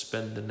was going to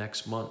spend the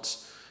next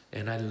months.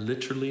 And I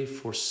literally,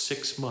 for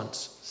 6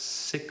 months,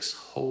 6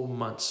 whole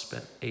months,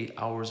 spent 8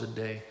 hours a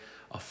day,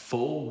 a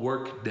full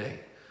work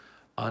day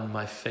on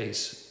my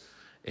face.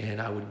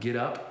 And I would get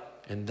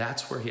up, and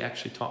that's where he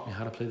actually taught me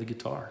how to play the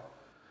guitar.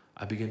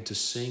 I began to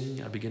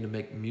sing. I began to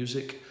make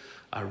music.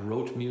 I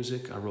wrote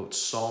music. I wrote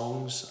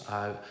songs.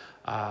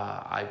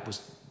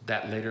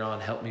 That later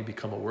on helped me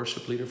become a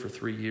worship leader for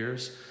 3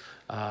 years.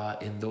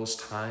 In those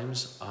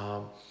times,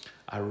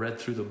 I read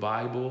through the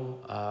Bible,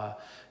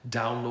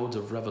 downloads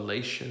of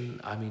Revelation.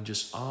 I mean,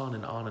 just on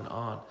and on and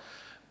on.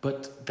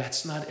 But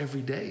that's not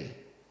every day.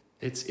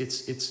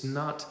 It's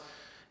not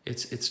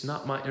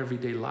my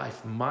everyday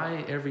life.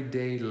 My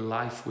everyday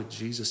life with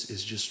Jesus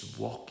is just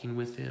walking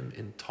with him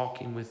and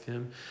talking with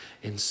him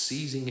and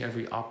seizing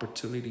every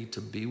opportunity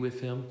to be with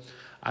him.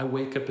 I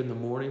wake up in the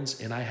mornings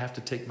and I have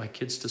to take my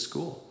kids to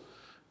school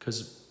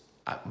because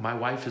my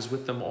wife is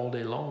with them all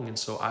day long. And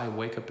so I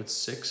wake up at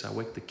 6. I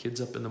wake the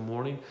kids up in the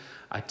morning.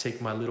 I take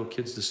my little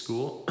kids to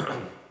school.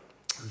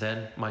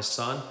 Then my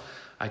son,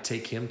 I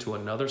take him to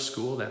another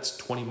school that's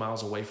 20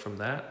 miles away from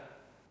that.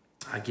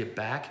 I get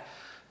back.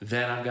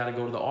 Then I've got to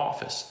go to the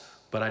office.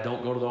 But I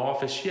don't go to the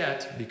office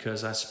yet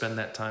because I spend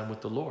that time with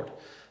the Lord.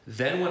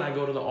 Then when I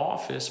go to the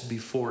office,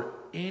 before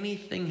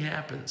anything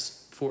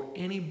happens, for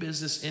any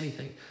business,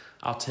 anything,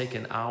 I'll take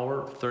an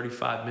hour,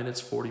 35 minutes,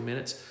 40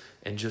 minutes,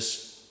 and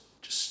just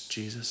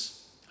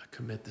Jesus, I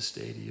commit this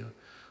day to you.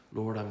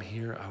 Lord, I'm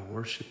here. I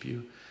worship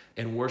you.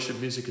 And worship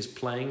music is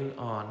playing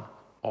on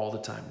all the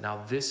time.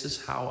 Now, this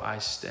is how I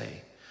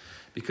stay.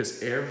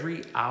 Because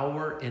every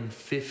hour and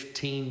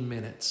 15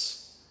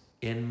 minutes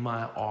in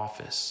my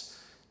office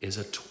is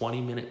a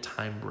 20-minute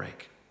time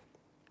break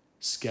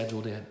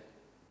scheduled in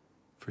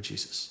for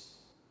Jesus.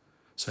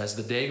 So as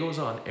the day goes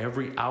on,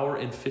 every hour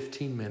and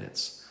 15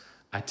 minutes,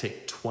 I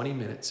take 20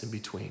 minutes in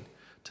between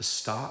to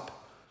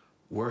stop,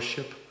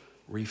 worship,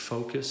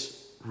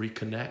 refocus,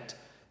 reconnect,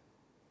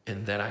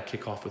 and then I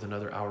kick off with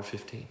another hour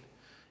 15.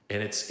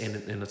 And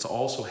it's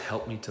also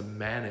helped me to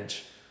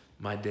manage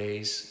my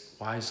days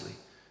wisely,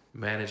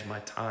 manage my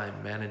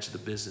time, manage the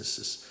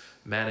businesses,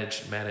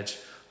 manage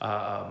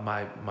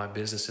my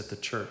business at the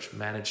church,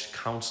 manage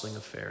counseling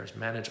affairs,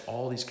 manage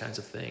all these kinds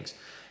of things.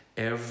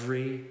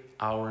 Every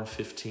hour and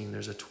 15,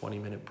 there's a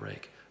 20-minute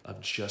break of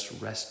just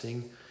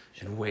resting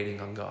and waiting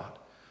on God.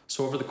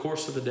 So over the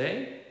course of the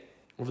day,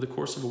 over the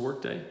course of a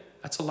work day,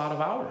 that's a lot of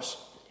hours.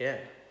 Yeah,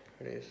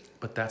 it is.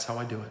 But that's how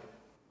I do it.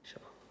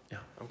 Sure. Yeah.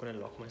 I'm going to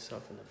lock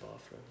myself in the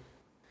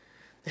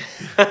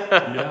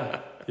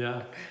bathroom.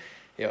 Yeah.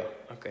 Yeah,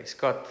 okay.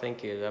 Scott,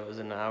 thank you. That was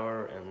an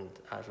hour, and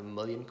I have a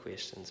million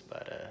questions,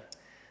 but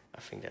I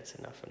think that's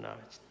enough for now.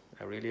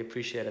 I really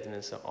appreciate it, and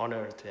it's an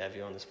honor to have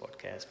you on this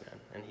podcast, man,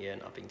 and here in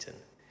Uppington.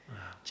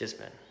 Cheers,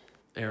 man.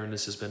 Aaron,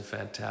 this has been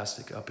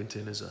fantastic.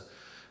 Uppington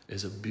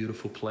is a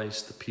beautiful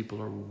place. The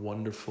people are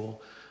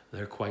wonderful.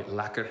 They're quite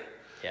lekker.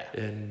 Yeah.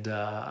 And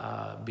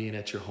being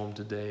at your home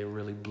today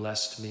really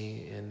blessed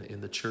me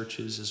in the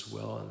churches as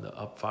well, and the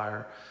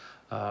Upfire,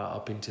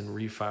 Uppington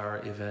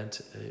Refire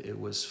event. It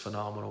was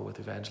phenomenal with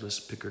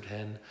Evangelist Pickard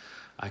Hen.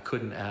 I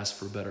couldn't ask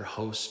for a better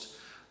host.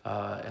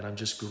 And I'm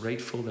just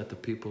grateful that the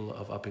people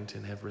of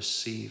Uppington have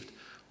received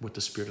what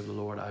the Spirit of the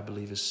Lord, I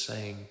believe, is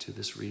saying to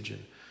this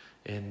region.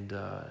 And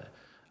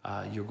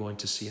you're going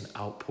to see an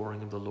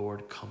outpouring of the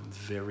Lord come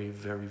very,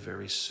 very,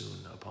 very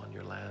soon upon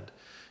your land.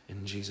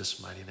 In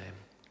Jesus' mighty name.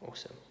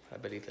 Awesome. I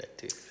believe that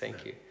too.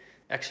 Thank you.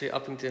 Actually,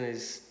 Uppington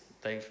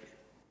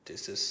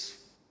there's this,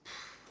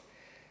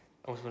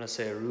 I was going to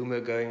say, a rumor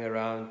going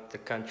around the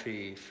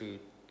country through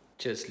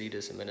church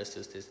leaders and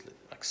ministers. There's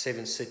like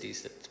 7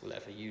 cities that will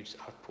have a huge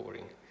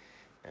outpouring,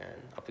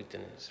 and Uppington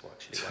is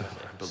actually one of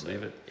them. I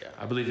believe it. Yeah.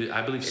 I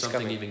believe It's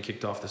something coming. even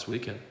kicked off this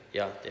weekend.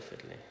 Yeah,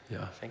 definitely.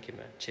 Yeah. Thank you,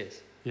 man.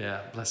 Cheers.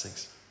 Yeah.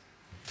 Blessings.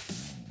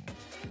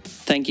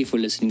 Thank you for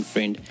listening,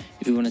 friend.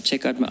 If you want to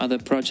check out my other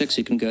projects,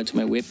 you can go to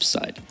my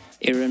website,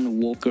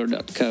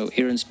 aaronwalker.co.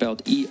 Aaron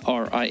spelled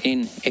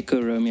E-R-I-N,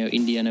 Echo Romeo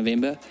India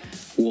November,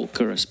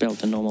 Walker spelled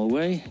the normal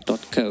way,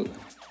 .co.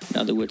 In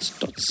other words,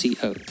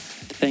 .co.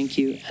 Thank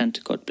you,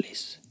 and God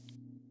bless.